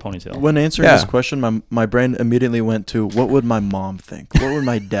enough to be a ponytail. When answering Yeah. this question, my brain immediately went to what would my mom think? What would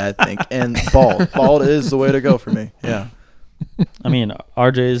my dad think? And bald. Bald is the way to go for me. Yeah. I mean,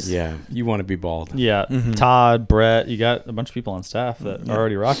 RJ's. Yeah, you want to be bald. Yeah. Mhm. Todd, Brett. You got a bunch of people on staff that are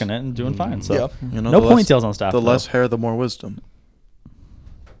already rocking it and doing fine. So Yeah. You know, no the less- ponytails on staff. The though. less hair, the more wisdom.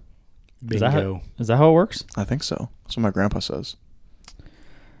 Is that Bingo. how it works? I think so. That's what my grandpa says.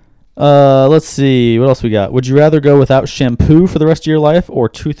 Let's see. What else we got? Would you rather go without shampoo for the rest of your life or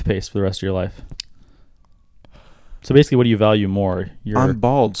toothpaste for the rest of your life? So basically, what do you value more? I'm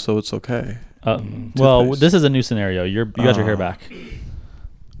bald, so it's okay. Well, Toothpaste. this is a new scenario. You got your hair back.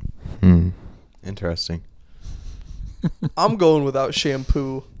 Interesting. I'm going without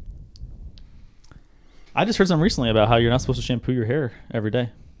shampoo. I just heard something recently about how you're not supposed to shampoo your hair every day.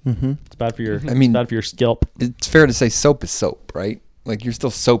 Mm-hmm. It's bad for your. I mean- it's bad for your scalp. It's fair to say soap is soap, right? Like you're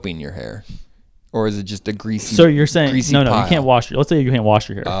still soaping your hair, or is it just a greasy? So you're saying greasy no, you pile? can't wash. Let's say you can't wash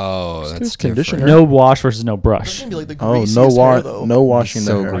your hair. Oh, that's Just different. conditioner. No wash versus no That's brush. gonna be like the Oh, greasiest no hair, though. no washing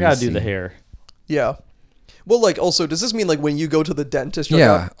So the hair. I gotta do greasy. the hair. Yeah. Well, like, also, does this mean like when you go to the dentist? You're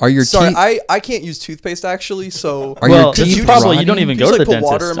Yeah. like, Are your sorry, teeth? I can't use toothpaste actually. So Are well, your this teeth is probably you don't rotting? even Just, go to like, the put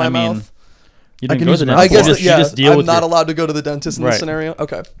water dentist. in my I mean, mouth? you I don't can go use to the mouthwash. I dentist. guess You just deal I'm with not your, allowed to go to the dentist in Right. this scenario.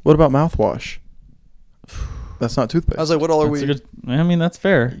 Okay. What about mouthwash? That's not toothpaste. I was like, what all are That's a we? good, I mean, that's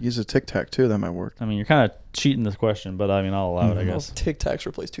fair. Use a Tic Tac too. That might work. I mean, you're kind of cheating this question, but I mean, I'll allow it, I Well, guess. Tic Tacs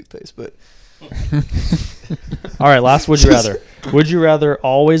replace toothpaste, but All right, last would you rather. Would you rather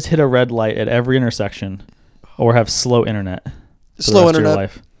always hit a red light at every intersection or have slow internet? For the slow rest of your internet.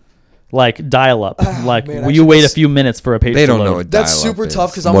 life? Like dial up. Like, man, will actually, you wait a that's- few minutes for a page They to don't load? know what That's dial-up super is.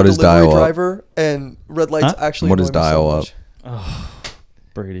 tough because I'm What a is delivery dial-up? driver, and red lights Huh? actually. What annoy is me so dial-up? much.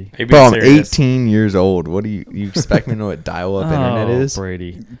 Brady. Hey, be Bro, I'm serious. 18 years old. What do you expect me to know what dial-up internet Oh, is?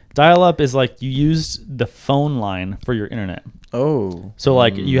 Brady. Dial up is like you used the phone line for your internet. Oh. So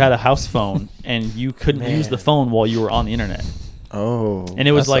like you had a house phone and you couldn't use the phone while you were on the internet. Oh. And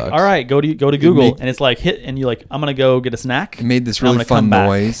it was That like, sucks. all right, go to Google, made- and it's like hit, and you like, I'm gonna go get a snack. It made this and I'm really gonna come fun back.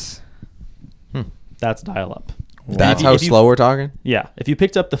 noise. That's dial up. That's If you- how if you- slow we're talking? Yeah, if you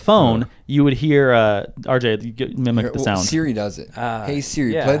picked up the phone, you would hear RJ mimic the Well, sound. Siri does it. Hey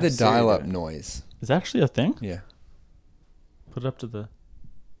Siri, yeah, play the Siri dial-up did it. noise. Is that actually a thing? Yeah, Put it up to the.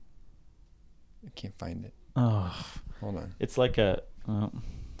 I can't find it. Oh, Hold on. it's like a.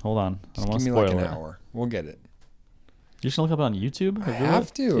 Hold on, I Just don't want give to me spoil like an it. hour. We'll get it. You should look up on YouTube. Or I Google have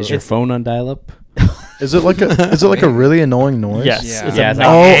it? to. Is your phone on dial-up? Is it like a really annoying noise? Yes. Yeah. It's Yeah, a it's ma-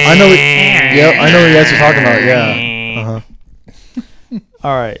 like- Oh, I know. I know what you guys are talking about. Yeah. Uh-huh.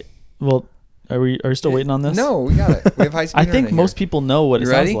 All right. Well, are you still waiting on this? No, we got it. We have high speed. I think internet most here. people know what You it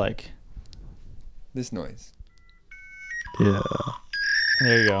sounds ready? like. This noise. Yeah.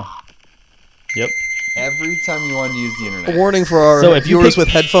 There you go. Yep. Every time you wanted to use the A internet. warning for our So if you viewers pick- with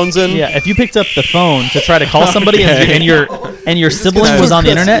headphones in. Yeah, if you picked up the phone to try to call somebody and your sibling gonna was on the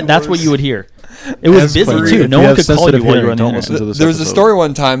progressively internet, that's what worse. you would hear. It was As busy per- too. if No you one have could call you sensitive while you were hearing, on the don't listen internet. to this There was a episode. story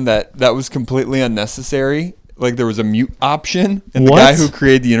one time that was completely unnecessary. Like there was a mute option, and the What? guy who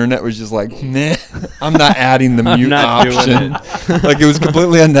created the internet was just like, "Nah, I'm not adding the mute not doing option." Like it was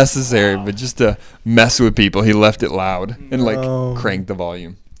completely unnecessary, but just to mess with people, he left it loud and like cranked the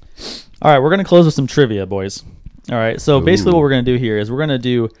volume. All right, we're gonna close with some trivia, boys. All right, so basically what we're gonna do here is we're gonna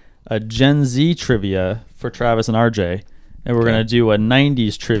do a Gen Z trivia for Travis and RJ, and we're gonna do a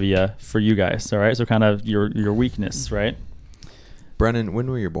 '90s trivia for you guys. All right, so kind of your weakness, right? Brennan, when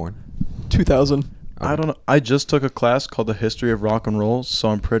were you born? 2000. I don't know. I just took a class called the History of Rock and Roll, so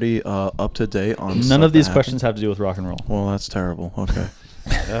I'm pretty up to date on. None stuff of these that questions happened. have to do with rock and roll. Well, that's terrible. Okay.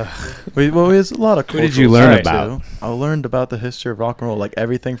 Well, there's a lot of. What did you cultural learn stuff, about? too. I learned about the history of rock and roll, like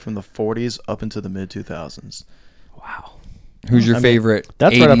everything from the 40s up into the mid 2000s. Wow. Who's your I mean, favorite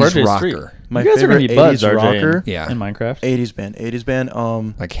That's right up 80s RJ's rocker? street. My You guys are gonna favorite be buds, 80s RJ, rocker. Yeah. in Minecraft. 80s band. 80s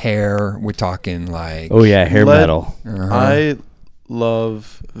band. Like Hair, we're talking like. Oh yeah, hair Led- metal. Uh-huh. I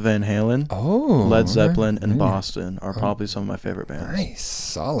love Van Halen. Oh, Led okay. Zeppelin and Yeah. Boston are probably some of my favorite bands. Nice,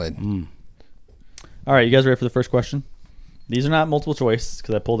 solid. All right, you guys ready for the first question? These are not multiple choice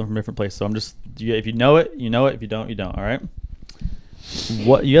because I pulled them from different places. So I'm just, if you know it, you know it. If you don't, you don't. All right.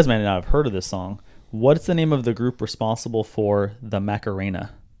 What you guys may not have heard of this song. What's the name of the group responsible for the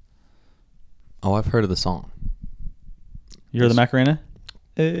Macarena? Oh, I've heard of the song. You heard the Macarena?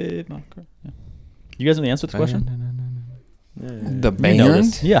 Yeah. You guys know the answer to this question? The You know band?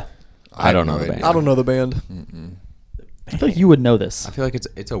 this. Yeah. I don't know have the no band. idea. I don't know the band. I feel like you would know this. I feel like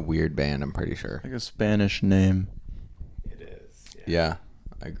it's a weird band. I'm pretty sure. Like a Spanish name. Yeah,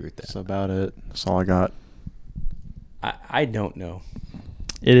 I agree with That's that. about it. That's all I got. I don't know.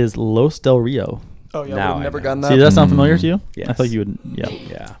 It is Los Del Rio. Oh yeah, Now we've I never know. gotten that. See, does that sound familiar to you? I Yes. feel like you would. Yeah.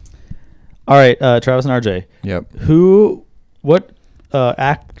 Yeah. All right, Travis and RJ. Yep. What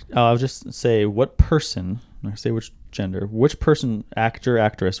I'll just say what person, I say which gender, which person, actor,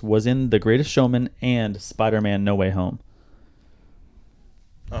 actress, was in The Greatest Showman and Spider-Man No Way Home?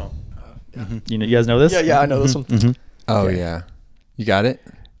 Oh. You guys know this? Yeah, I know this one. Mm-hmm. Oh yeah, you got it.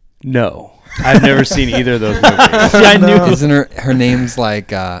 No, I've never seen either of those movies. See, I knew. Isn't her name's like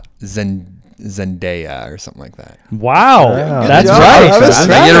Zendaya or something like that? Wow, Yeah. that's Good job, right. Travis.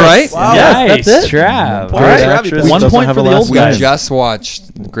 Did I get it right? Wow. Yes, Nice, that's it. Trav. All right. Travis. Actress 1 doesn't point have for a the last old We name. guys. just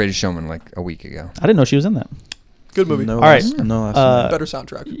watched The Greatest Showman like a week ago. I didn't know she was in that. Good movie. No All right. last- No last Uh, name. Better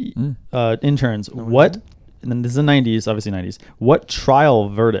soundtrack. Interns, what? And then this is the 90s, obviously 90s. What trial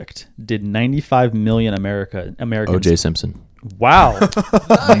verdict did 95 million Americans? O.J. Simpson. Wow, Nailed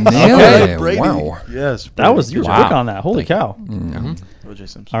Okay. it. Brady. Wow. Yes. that was you were Wow. quick on that. Holy cow! O.J.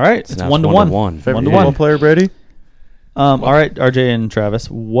 Simpson. All right, it's Now 1 to it's 1. 1-1. Favorite 1 to football 1. player, Brady? All right, RJ and Travis,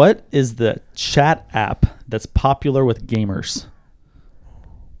 what is the chat app that's popular with gamers?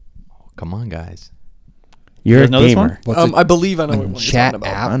 Come on, guys. You're You a guys know this one? gamer. What's I believe I know a what one you're chat talking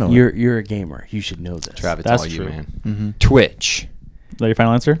about. app? I know. You're a gamer. You should know this. Trav, it's That's all you, true. man. Twitch. Is that your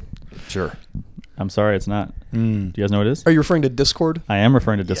final answer? Sure. I'm sorry, it's not. Mm. Do you guys know what it is? Are you referring to Discord? I am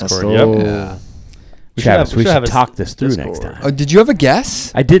referring to Discord. Oh. Yep. Yeah. We should Travis, have- we should have should a talk this through Discord. next time. Oh, did you have a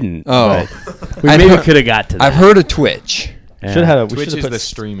guess? I didn't. Oh. but we I'd maybe heard- could have got to that. I've heard of Twitch. Yeah. Should have. We Twitch should is have the put.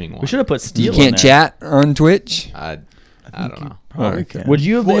 streaming one. We should have put Steel. You in can't there. chat on Twitch? I don't know. Probably can. Would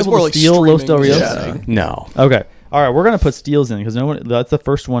you have been Well, it's able more to like steal Los Del streaming, Rios? yeah. No. Okay. All right, we're gonna put steals in because no one. That's the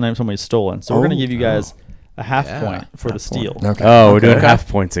first one somebody's stolen. So we're gonna Oh. give you guys a half Yeah. point for the Half steal. point. Okay. Oh, we're doing Okay. half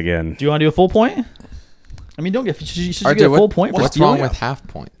points again. Do you want to do a full point? I mean, don't get. Should you RJ, get a full what- point for What's stealing? wrong with half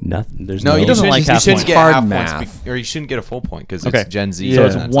point? Nothing. There's No, no. you doesn't shouldn't, like you half shouldn't points. get Hard half math. points, or you shouldn't get a full point because Okay. it's Gen Z. So and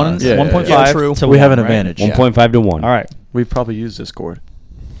it's that's one us. Yeah, 1.5 yeah, true. to We 1, have an right? advantage. 1.5 to 1. All right. We probably use Discord.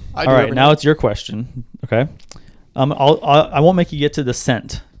 I All do right. every Now night. it's your question. Okay. I won't make you get to the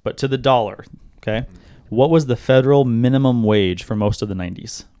cent, but to the dollar. Okay. What was the federal minimum wage for most of the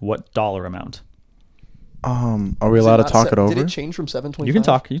 90s? What dollar amount? Are we Is allowed to not talk se- it over? Did it change from 725? You can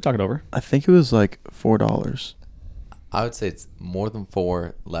talk. You talk it over. I think it was like $4. I would say it's more than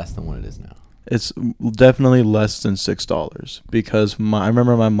 4, less than what it is now. It's definitely less than $6 because I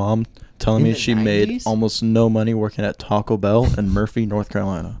remember my mom telling In me the she made 90s? almost no money working at Taco Bell in Murphy, North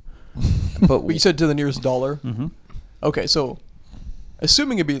Carolina. But But you said to the nearest dollar. Mm-hmm. Okay, so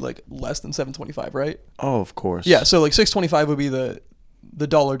assuming it'd be like less than 725, right? Oh, of course. Yeah, so like 625 would be the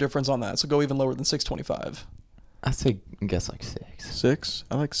dollar difference on that. So go even lower than 625. I'd say guess like 6. 6?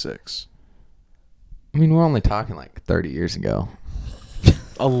 I like 6. I mean, we're only talking like 30 years ago.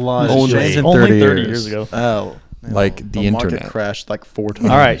 A lot. Only- It's in only 30 30 years. years ago. Oh. Like the market internet. crashed like 4 times.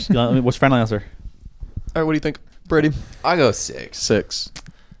 All right. What's your final answer? All right, what do you think, Brady? I go 6. 6.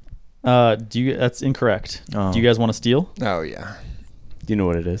 That's incorrect. Oh. Do you guys want to steal? Oh, yeah. Do you know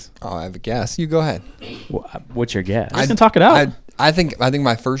what it is? Oh, I have a guess. You go ahead. What's your guess? I can talk it out. I think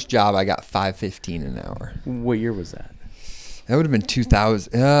my first job I got $5.15 an hour. What year was that? That would have been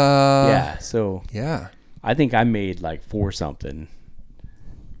 2000. Yeah. So Yeah. I think I made like 4 something.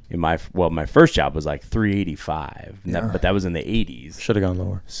 In my first job was like $3.85, but that was in the 80s. Should have gone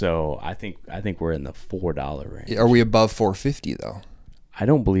lower. So I think we're in the $4 range. Are we above 450 though? I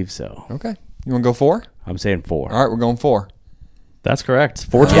don't believe so. Okay. You want to go 4? I'm saying 4. All right, we're going 4. That's correct.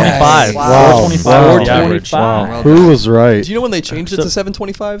 425. Wow. 425 is the average. Wow. Well Who done. was right? Do you know when they changed it to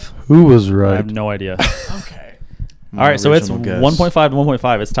 725? Who was I right? have no idea. Okay. All right, so it's Original guess. 1.5 to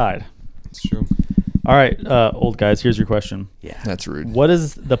 1.5. It's tied. It's true. All right, old guys, here's your question. Yeah. That's rude. What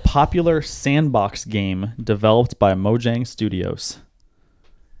is the popular sandbox game developed by Mojang Studios?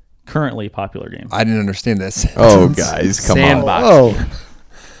 Currently popular game. I didn't understand this. Oh, guys, come Sandbox. on. game.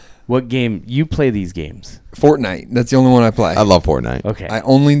 What game? You play these games? Fortnite. That's the only one I play. I love Fortnite. Okay. I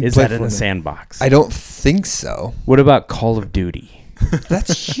only Is play that in the Fortnite. sandbox? I don't think so. What about Call of Duty?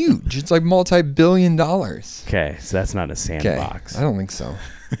 That's huge. It's like multi-billion dollars. Okay, so that's not a Okay. sandbox. I don't think so.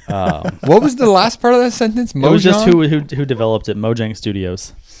 Um, What was the last part of that sentence? It was just Mojang? who developed it. Mojang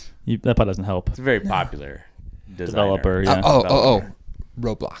Studios. That part doesn't help. it's a very popular designer. Developer, yeah. Oh.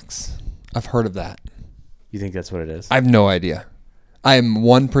 Roblox. I've heard of that. You think that's what it is? I have no idea. I am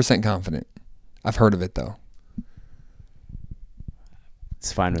 1% confident. I've heard of it though.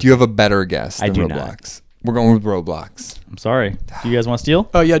 It's fine. With Do you have a better guess I than do Roblox? We're going with Roblox. I'm sorry. Do you guys want to steal?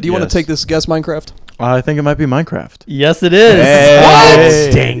 Oh yeah. Do you want Yes. to take this guess Minecraft? I think it might be Minecraft. Yes, it is.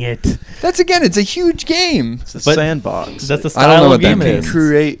 What? Dang it! That's it's a huge game. It's a But- sandbox. That's the I don't know style what of that game it you means. is. can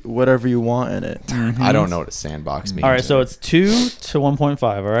create whatever you want in it. I don't know what a sandbox means. All right, so it's 2 to 1.5.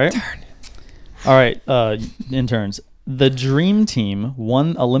 All right. All right, interns. The Dream Team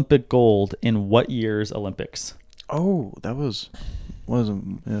won Olympic gold in what year's Olympics? Oh, that was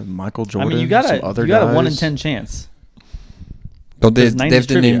Michael Jordan. I mean, you some got other a 1 in guys. 10 chance. Don't they, There's they 90s have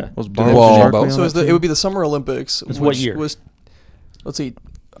to name trivia. Was do Bob they have to name Barkley both? on So that is it team? would be the Summer Olympics. It's what year? Was, let's see.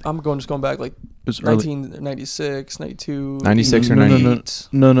 I'm just going back like It was early. 1996, 92, 96 or 98.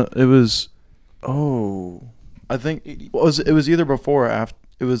 No. It was. Oh, I think it was either before or after.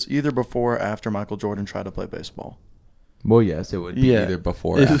 It was either before or after Michael Jordan tried to play baseball. Well, yes, it would be Yeah. either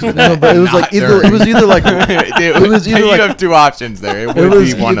before or It- after. no, but it was like either. It was either like. It was either you like. have 2 options there. It It would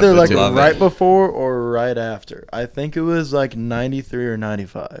was be one either of the like two. right before or right after. I think it was like 93 or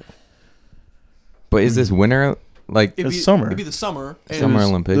 95. But is this winter like It'd It's be, summer. It'd be the summer. And Summer It was-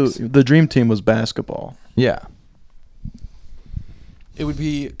 Olympics? The Dream Team was basketball. yeah? It would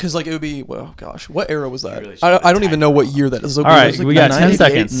be because like it would be. Well, gosh, what era was that? really should I have don't even know what year that is. All right, It was we got 10 98?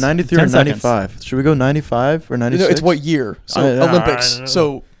 seconds. 93 10 or seconds. 95. Should we go 95 or No, 96? it's what year? So I Olympics. don't know.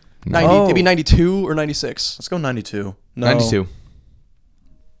 So 90. Oh. It'd be 92 or 96. Let's go 92. No. 92.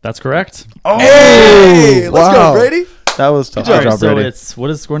 That's correct. Oh, Hey, let's wow. go, Brady. That was tough. All Good right, job, so Brady. it's what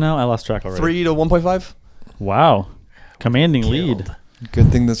is the score now? I lost track already. 3 to 1.5. Wow, commanding lead.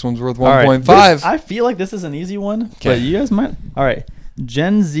 Good thing this one's worth All right, 1.5. this- I feel like this is an easy one, Okay. but you guys might. All right,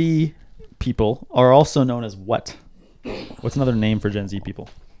 Gen Z people are also known as what? What's another name for Gen Z people?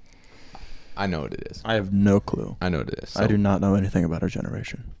 I know what it is. I have no clue. I know what it is. I do not know anything about our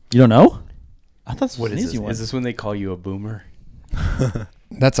generation. You don't know? I thought this was What an is easy this? one. Is this when they call you a boomer?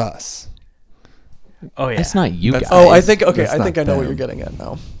 That's us. Oh yeah. It's not you guys. Oh, I think okay. That's I think I not know what them. you're getting at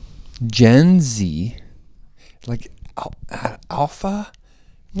now. Gen Z, like alpha,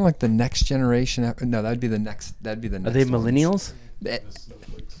 like the next generation. No, that'd be the next. That'd be the Are next. they ones. millennials?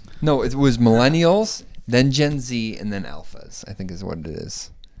 No, it was millennials, then Gen Z, and then alphas. I think is what it is.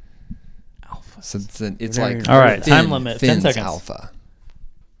 Alpha. So it's Very like All right, Finn- time limit, 10 Finn's seconds. alpha.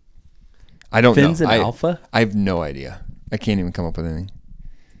 I don't Fins know. and alpha? I have no idea. I can't even come up with anything.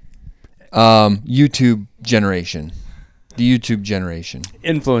 YouTube generation. The YouTube generation.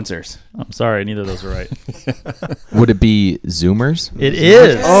 Influencers. I'm sorry, neither of those are right. Would it be Zoomers? It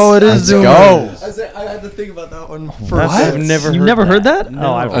is. Oh, it is Let's Zoomers. go. I had to think about that one What? first. I've never. You heard never heard that? that? No.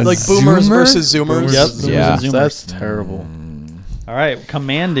 Oh, I Like A boomers Zoomer? versus zoomers. Yep. Zoomers Yeah. and Zoomers. That's terrible. All right,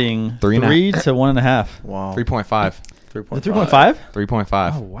 commanding 3 and a 3 to 1.5. Wow. 3.5. 3.5. 3.5?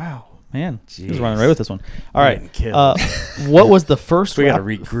 3.5. Oh wow, man, he's Jeez. running away with this one. All We're right, getting killed. what was the first We gotta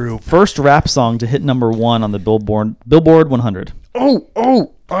rap, regroup. first rap song to hit #1 on the Billboard 100?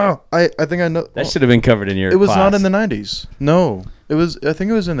 I think I know. That should have been covered in your. It was class. not in the 90s. No. It was. I think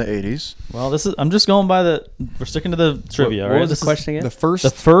it was in the 80s. Well, this is. I'm just going by the. We're sticking to the trivia. What all right? was This the is question again? The first. The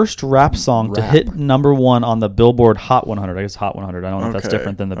first rap song to Rap. hit #1 on the Billboard Hot 100. I guess Hot 100. I don't know if that's Okay.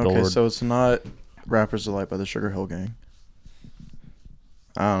 different than the Okay, Billboard. so it's not Rappers Delight by the Sugar Hill Gang.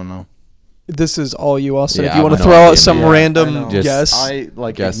 I don't know. This is all you, Austin. Yeah, if you want I to have throw no out idea, some man. random Just- guess. I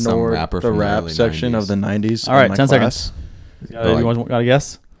like Guess some ignored rapper the from the rap early section 90s. of the 90s. All right, in my 10 class. seconds. Like- Got a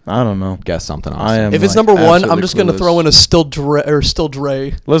guess? I don't know. Guess something. I am. if it's like, number one, I'm absolutely just going to clueless. throw in a Still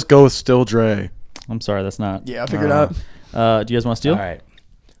Dre. Let's go with Still Dre. I'm sorry, that's not. Yeah, I figured out. Do you guys want to steal? All right.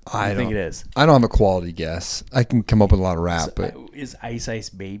 I think it is. I don't have a quality guess. I can come up with a lot of rap, but Is Ice Ice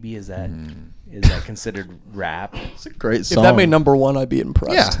Baby, is that considered rap? It's a great If song. that made number one, I'd be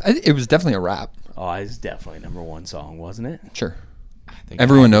impressed. yeah, it was definitely a rap. Oh, it's definitely number one song, wasn't it? Sure, I think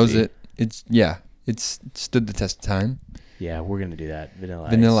everyone it had to knows be. it. It's stood the test of time. Yeah, we're gonna do that. Vanilla Ice.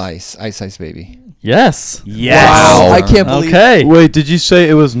 Vanilla Ice, Ice Ice Baby. Yes. Yes. Wow, I can't believe. Okay. Wait, did you say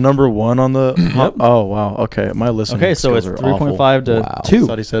it was number one on the? Oh wow. Okay, my listening. Okay, so it's skills are 3.5 to Wow. 2. I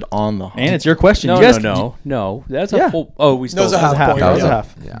thought he said on the. And it's your question. No, you guys, no. That's Yeah. a full. Oh, we still. Those are That was a half half. point. That was a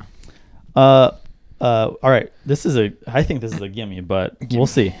Yeah. half. Yeah. All right. I think this is a gimme, but we'll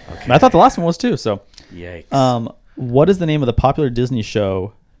see. I thought the last one was too. So, Yikes. what is the name of the popular Disney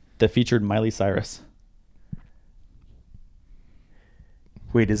show that featured Miley Cyrus?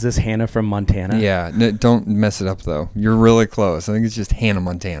 Wait, is this Hannah from Montana? Yeah, no, don't mess it up though. You're really close. I think it's just Hannah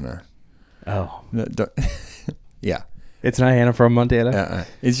Montana. Oh, No, yeah, it's not Hannah from Montana.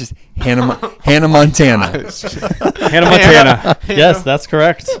 it's just Hannah Montana. Hannah Montana. Yes, that's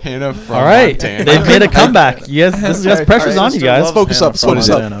correct. Hannah from All right, Montana. they've made a comeback. Yes, this Okay, pressure's all on right, you guys. Focus up. Focus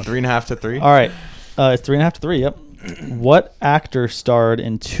up. 3.5 to 3. All right, it's 3.5 to 3. Yep. What actor starred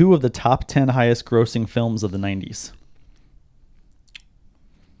in 2 of the top 10 highest grossing films of the 90s?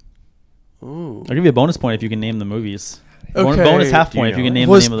 Ooh. I'll give you a bonus point if you can name the movies. Okay. Bonus half Do you point if you can know? name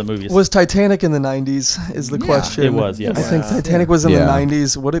Was- the name of the movies. Was Titanic in the 90s? Is the Yeah. question. It was, yes. I think Yeah. Titanic was in Yeah. the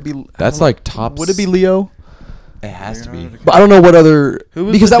 90s. Would it be? That's like top. Would it be Leo? It has to be. But I don't know what other. Who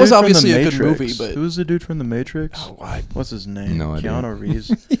was Because the that was dude from obviously The a good Matrix? movie. But Who was the dude from The Matrix? What's his name? No idea. Keanu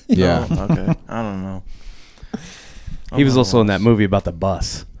Reeves. Yeah. No? Okay. I don't know. He was also in that movie about the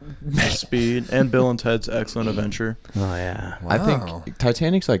bus. Speed and Bill and Ted's Excellent Adventure. Oh yeah. I Wow. think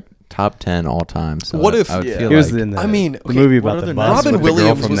Titanic's like top 10 all time. So What if- I would Yeah. feel He was like, in the, I mean, the okay, movie what about are the the bus. names? Robin with the girl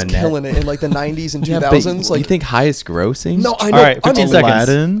Williams from was the net. killing it in like the 90s and Yeah, but 2000s. you Like, think highest grossing? no, I know. All right, I 15 know. seconds.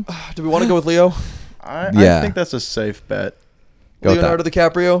 Aladdin. Do we want to go with Leo? I Yeah. think that's a safe bet. Go with Leonardo that.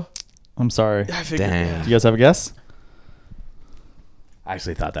 DiCaprio? I'm sorry. I figured. Dang. Do you guys have a guess? I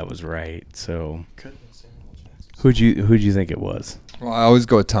actually thought that was right. So, who'd you think it was? Well, I always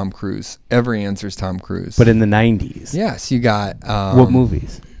go with Tom Cruise. Every answer is Tom Cruise. But in the 90s. yes, you got What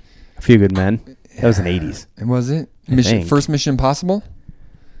movies? A Few Good Men. That was in the 80s. Was it think. First Mission Impossible?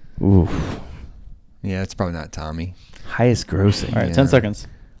 Ooh. Yeah, it's probably not Tommy. Highest grossing. All right, Yeah. 10 seconds.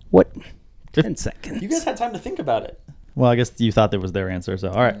 What? 10 seconds. You guys had time to think about it. Well, I guess you thought that was their answer. So,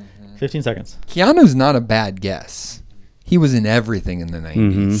 all right, 15 seconds. Keanu's not a bad guess. He was in everything in the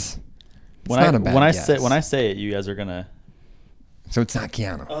 90s. When It's not a bad when I guess. say when I say it, you guys are gonna. So it's not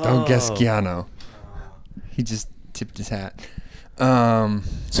Keanu. Don't guess Oh. Keanu. He just tipped his hat. So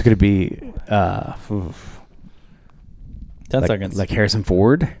could it be 10 seconds. like Harrison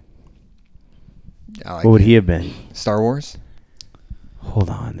Ford? I like What would it. he have been? Star Wars? Hold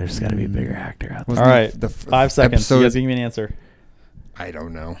on, there's got to be a bigger actor out there. Wasn't all he right, the 5 seconds. You episode- guys give me an answer. I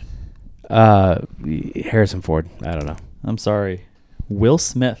don't know. Harrison Ford. I don't know. I'm sorry. Will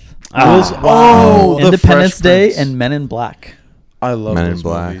Smith. Oh, The Independence Fresh Day Prince. and Men in Black. I love Men in those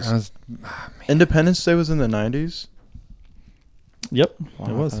Black. movies. I was, Independence Day was in the 90s. Yep, Wow,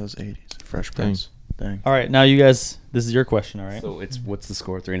 it was. That was 80s. Fresh Prince. Dang. All right, now you guys. This is your question. All right, So it's what's the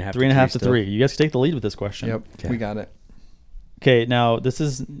score? 3.5. 3.5 to 3. You guys can take the lead with this question. yep, Okay. we got it. Okay, now this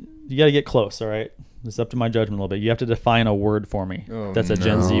is you got to get close. All right, it's up to my judgment a little bit. You have to define a word for me. Oh, That's a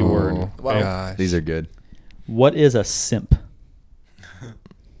Gen Z no. word. Wow. Okay? Gosh. These are good. What is a simp?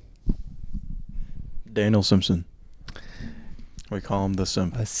 Daniel Simpson. We call him the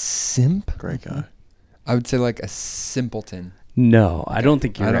Simp. A simp? Great guy. I would say like a simpleton. No, I don't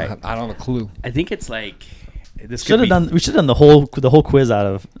think you're I don't right. have. I don't have a clue. I think it's like this Should have done. We should have done the whole quiz out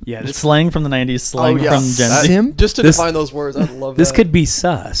of this- slang from the 90s, slang yeah. from Gen Z. Simp? Just to This- define those words, I love This that. could be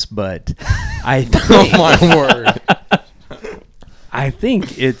sus, but I Oh my word! I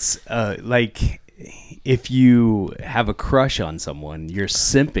think it's like if you have a crush on someone, you're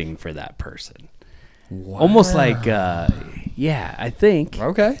simping for that person. Almost like yeah, I think.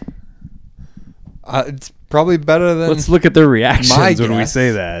 Okay. It's probably better than. Let's look at their reactions my when we guess.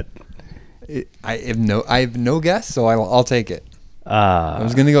 say that. I have no guess, so I'll take it. I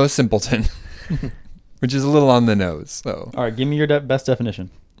was gonna go simpleton, which is a little on the nose. So All right, give me your best definition.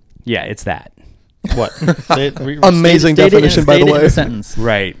 Yeah, it's that. What? Amazing definition, by the state it in way. a sentence.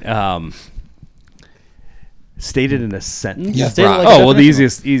 Right. Stated in a sentence? Yeah. State it like Oh, a well, the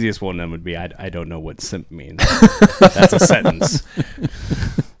definition. easiest one then would be I don't know what simp means. That's a sentence.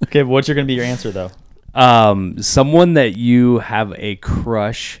 Okay, but what's going to be your answer though? Someone that you have a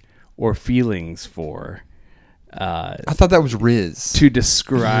crush or feelings for. I thought that was Riz. To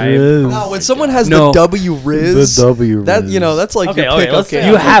describe. No, when someone has No. the W Riz, The W that Riz. that's like Okay, your okay, pickup let's game.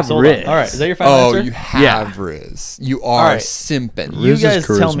 You have hold on. Riz. All right, is that your final Oh, answer? you have Yeah. Riz. You are right. simping. You Riz is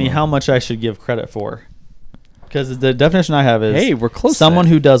guys tell me charisma. how much I should give credit for. Because the definition I have is Hey, we're close someone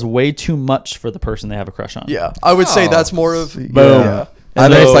then. who does way too much for the person they have a crush on. Yeah, I would say Oh. that's more of Boom. Yeah. I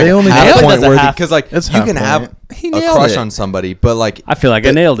know So it's like they only half nailed it. point That's a worthy half- because like it's you half can have point. He a nailed crush it. on somebody, but like I feel like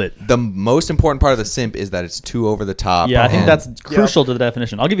I nailed it. the most important part of the simp is that it's too over the top. Yeah, I think and- that's crucial to the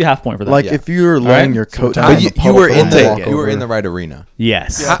definition. I'll give you half point for that. Like Yeah. if you're right. laying your coat down, But in you, the you were public in and walk the you were over. in the right arena.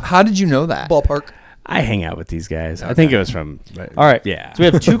 Yes. How did you know that? ballpark. I hang out with these guys. I think it was from. All right. Yeah. So we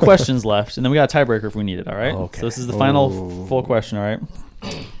have 2 questions left, and then we got a tiebreaker if we need it. All right. Okay. So this is the final full question. All right.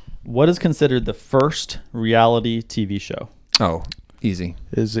 What is considered the first reality TV show? Oh, easy.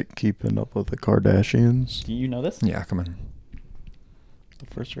 Is it Keeping Up with the Kardashians? Do you know this? Yeah, come on. The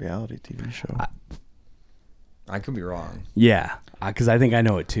first reality TV show. I could be wrong. Yeah. Because I think I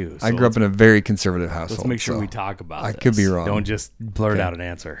know it too. I So grew up in a very conservative household. Let's make sure so we talk about I this. could be wrong. Don't just blurt Okay. out an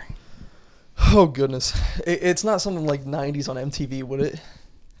answer. Oh goodness, it's not something like '90s on MTV, would it?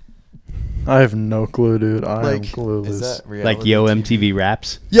 I have no clue, dude. I am Like, clueless. Is that Like Yo MTV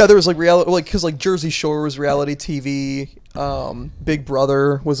Raps. Yeah, there was like reality, like because like Jersey Shore was reality TV. Big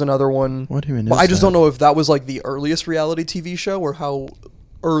Brother was another one. What even But is I just that? don't know if that was like the earliest reality TV show or how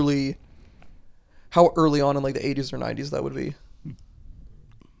early on in like the 80s or 90s that would be.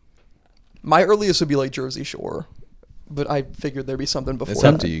 My earliest would be like Jersey Shore, but I figured there'd be something before. It's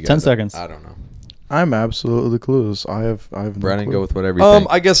that. up to you guys. 10 seconds. I don't know. I'm absolutely clueless. I have no Brennan, clue. go with whatever you think.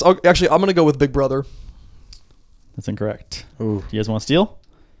 I guess I'm gonna go with Big Brother. That's incorrect. Ooh. You guys want to steal?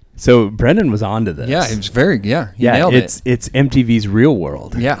 So Brendan was onto this. Yeah, it was very. Yeah, he yeah. nailed It's MTV's Real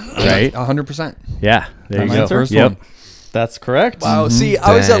World. it. Yeah, Right? 100%. Yeah. There That's you my go. answer? First Yep. one. That's correct. Wow. See,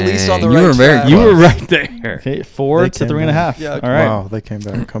 I was at least on the Dang. right You were very track. You were right there. Okay, 4 They to came 3.5. Yeah. All right. Wow, they came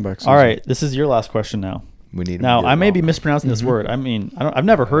back. Comeback. All right. This is your last question now. We need. Now, to I may get be it mispronouncing this word. I mean, I've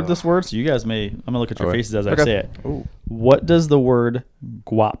never heard this word, so you guys may. I'm gonna look at your Okay. faces as I Okay. say it. Ooh. What does the word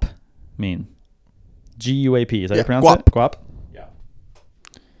guap mean? GUAP. Is that how you Yeah, pronounce guap. it? Guap.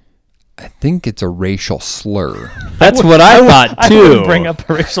 I think it's a racial slur. That's what I thought I too. wouldn't bring up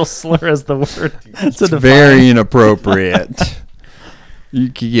a racial slur as the word. It's very inappropriate. You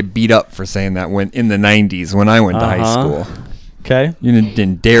could get beat up for saying that when in the 90s when I went to high Uh-huh. school. Okay. You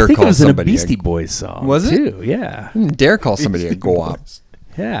didn't dare I think it call was in a somebody Beastie Boys song. Was it? Too. Yeah. You didn't dare call somebody a guap.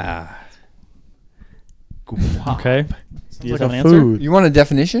 Yeah. Okay. Do you guys Like have a an answer? food. You want a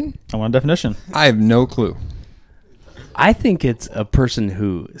definition? I want a definition. I have no clue. I think it's a person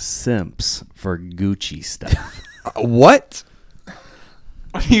who simps for Gucci stuff. What?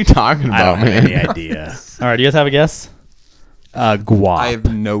 What are you talking I don't about, have man? any idea. All right. Do you guys have a guess? Guap. I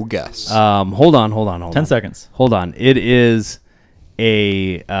have no guess. Hold on. 10 seconds. Hold on. It is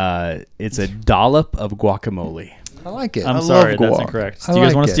it's a dollop of guacamole. I like it. I'm I sorry. love That's guac. incorrect. I Do you guys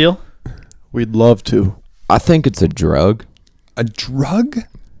like want to it. steal? We'd love to. I think it's a drug. A drug?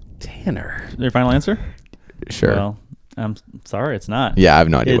 Tanner. Your final answer? Sure. Well, I'm sorry. It's not. Yeah, I have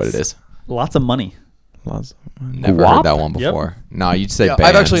no idea what It's it is. Lots of money. Lots of money. Never Guap? heard that one Yep. before. No, you'd say Yeah, bands.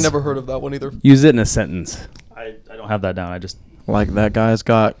 I've actually never heard of that one either. Use it in a sentence. I don't have that down. I just Like that guy's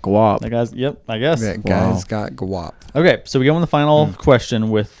got guap. that guy's. Yep. I guess. That Wow. guy's got guap. Okay, so we go on the final question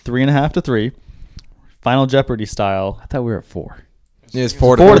with 3.5 to 3, Final Jeopardy style. I thought we were at 4. Yeah, it's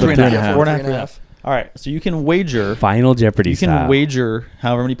 4 4 to to 3. 3.5. 4.5. 3.5. 3.5. All right, so you can wager. Final Jeopardy You can style. wager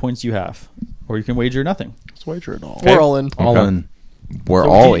however many points you have, or you can wager nothing. Let's wager it all. We're all in. All Okay. in. We're So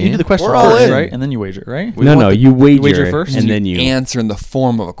all you in. do the question We're all first, in. right? And then you wager, right? No, you wager, wager first? and then you. Answer in the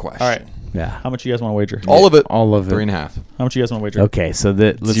form of a question. All right. Yeah. How much you guys want to wager? All of it. All of it. 3.5. How much you guys want to wager? Okay, so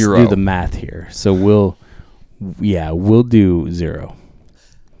let's Zero. do the math here. So we'll do 0.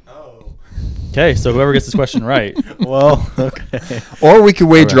 Okay, so whoever gets this question right. Well, okay. Or we could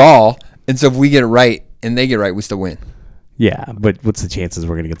wager all, and so if we get it right and they get it right, we still win. Yeah, but what's the chances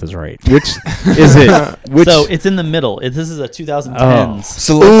we're gonna get this right? Which is it? Which So it's in the middle. This is a 2010s.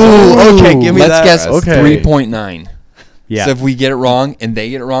 So let's, okay, give me let's that. guess Okay. 3.9. yeah, So if we get it wrong and they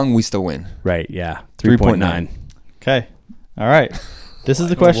get it wrong, we still win. right, yeah, 3.9. 3.9. Okay. All right. This is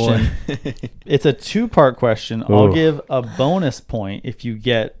the question. It's a 2-part question. I'll Ooh. give a bonus point if you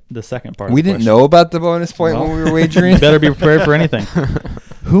get the second part. We of the didn't question. know about the bonus point Well, when we were wagering. You better be prepared for anything.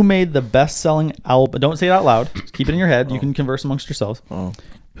 Who made the best-selling album? Don't say it out loud. Keep it in your head. You can converse amongst yourselves. Oh.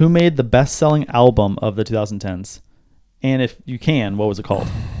 Who made the best-selling album of the 2010s? And if you can, what was it called?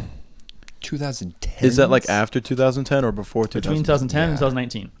 2010. Is that like after 2010 or before 2010? Between 2010 and Yeah.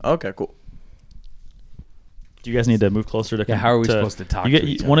 2019. Okay, cool. Do you guys need to move closer to? Yeah, how are we supposed to talk You to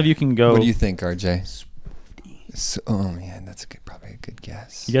each one of you can go. What do you think, RJ? Oh man, that's probably a good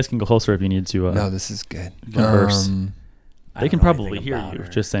guess. You guys can go closer if you need to. No, this is good. converse. I They don't can know probably anything hear about you. her.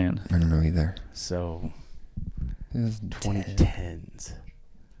 Just saying. I don't know either. So 2010. 2010s.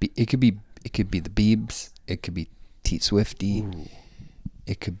 It could be the Biebs. It could be T Swifty. Ooh.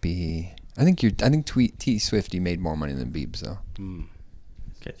 It could be. I think T Swifty made more money than Biebs though.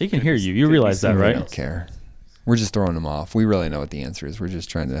 Okay. They can hear you. You realize that, I right? don't care. We're just throwing them off. We really know what the answer is. We're just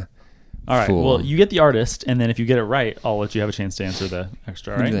trying to. All right. fool Well, them. you get the artist, and then if you get it right, I'll let you have a chance to answer the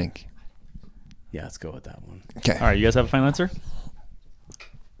extra. All What right. do you think? Yeah, let's go with that one. Okay. All right. You guys have a final answer?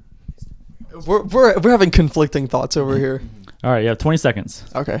 We're having conflicting thoughts over here. All right. You have 20 seconds.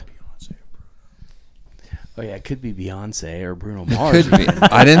 Okay. Oh yeah, it could be Beyonce or Bruno It Mars. could be.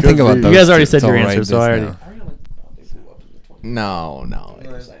 I didn't think about be. those. You guys already two. said It's your all answer, right so I this already. now. No.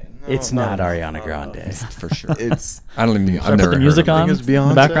 It's not Ariana Grande. For sure. It's I don't even. Should I've I never put the heard music of it. on it's in the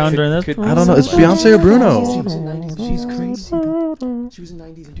Beyonce. background during this? Could- I don't know. It's Beyonce or Bruno. She's crazy. She was in the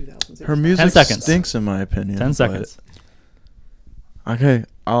 90s and 2000s. Her music 10 seconds. stinks, in my opinion. 10 but- seconds. Okay,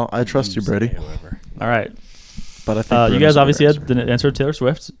 I trust you, Brady. Whoever. All right. But I think You Bruno's guys a obviously better had the answer Taylor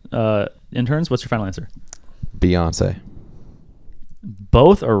Swift. Interns, what's your final answer? Beyonce.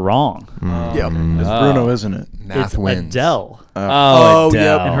 Both are wrong. Yeah. answer. It's Bruno, isn't it? Math It's wins. Adele. Oh, yeah.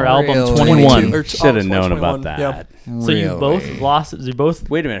 Adele. And her album Really? 21. 22. Should have known 21, about that. yeah. So you both lost. You both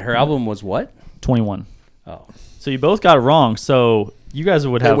Wait a minute. Her album was what? 21. Oh, So you both got it wrong. So you guys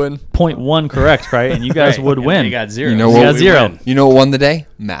would They have win. 0.1 correct, right? And you guys Right. would And win. They got zero. You know You what? got We zero. win. You know what won the day?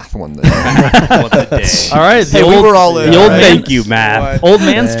 Math won the day. What the day. All right. Hey, the we old, were all in. the old right? man, Thank you, Matt. old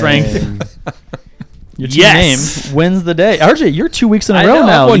man strength. Your team Yes. name wins the day. RJ, you're 2 weeks in a I row know,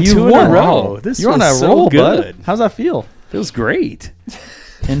 now. I've won You 2 in a won. row. This You're on was a so roll, good. bud. How's that feel? Feels great.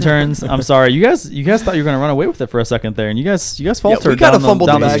 Interns, I'm sorry. You guys thought you were going to run away with it for a second there, and you guys Yeah, faltered we kind down of fumbled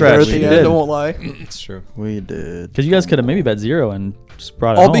down the the bag there stretch. at the You end. did. I won't lie. It's true. We did. Because you guys could have maybe bet zero and just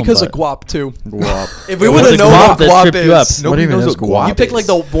brought it All home. because of but- guap too. Guap. If we It would was have a known guap what that guap tripped you up. is, What even is guap? you picked like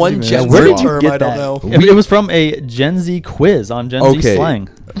the one even Gen is Z Where did you term get I don't that? know. It was from a Gen Z quiz on Gen Z Okay. slang.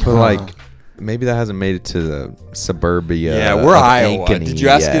 But like, maybe that hasn't made it to the suburbia. Yeah, we're of Iowa. Ankeny Did you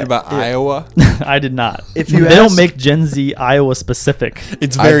ask yet. it about Iowa? I did not. If you they don't ask- make Gen Z Iowa specific.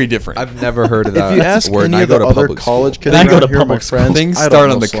 It's very I've- different. I've never heard of that If you ask word. and any I of go the to other public college school. kids And I go around to here, public my school. friends, Things I don't start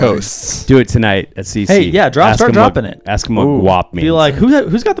know on the slang. coasts. Do it tonight at CC. Hey, yeah, start them dropping what, it. Ask them what Ooh. guap means. Be like,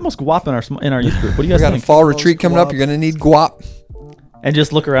 who's got the most guap in our youth group? What do you We guys got a think? fall retreat coming up. You're gonna need guap. And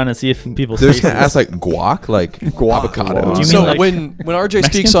just look around and see if people. They're just gonna ask like guac, like avocado. Do you mean So like when RJ Mexican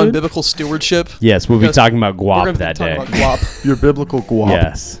speaks on food? biblical stewardship, yes, we'll be Guys, talking about we're guap going to be that day. talking about guap. Your biblical guap.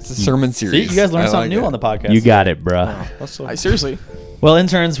 Yes, It's a sermon See, series. you guys learned I something like new it. on the podcast. you got it, bruh. That's so Seriously. Well,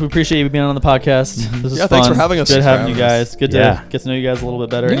 interns, we appreciate you being on the podcast. This is Yeah, thanks fun. for having us. Good Thanks for having you having guys. Good to Yeah. get to know you guys a little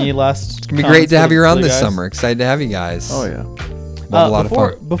bit better. Any last? It's gonna be great to have you around this summer. Excited to have you guys. Oh yeah. We'll have a lot of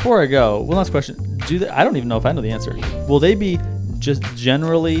before, fun. Before I go, one last question. I don't even know if I know the answer. Will they be just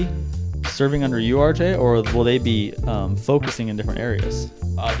generally serving under you, RJ, or will they be focusing in different areas?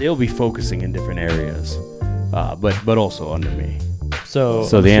 They'll be focusing in different areas, but also under me. So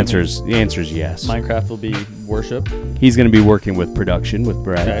So I'm the assuming answer is yes. Minecraft will be worship. He's going to be working with production with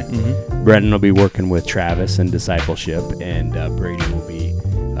Brett. Okay. Brennan will be working with Travis and discipleship, and Brady will be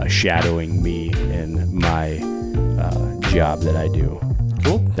shadowing me in my job that I do.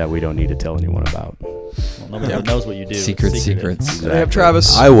 Cool. That we don't need to tell anyone about. Well, nobody knows what you do. Secrets. They have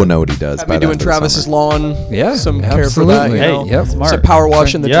Travis. I will know what he does. Have by me the doing end of the Travis's summer. lawn. Yeah, Some care for that. absolutely. You know? Hey, Yep. smart. Some power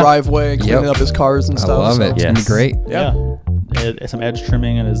wash in the Yeah. driveway, cleaning up his cars and I stuff. love so. it. It's gonna be Yes. great. Yeah. Some edge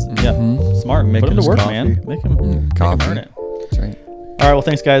trimming and his Mhm. smart. Making Put him to his work, coffee. man. Make him Coffee. earn it. That's right. All right. Well,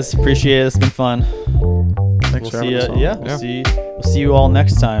 thanks, guys. Appreciate it. It's been fun. Thanks We'll for see having us you. on. Yeah. We'll see you all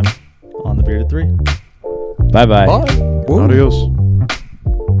next time on the Bearded 3. Bye bye. Bye. Adios.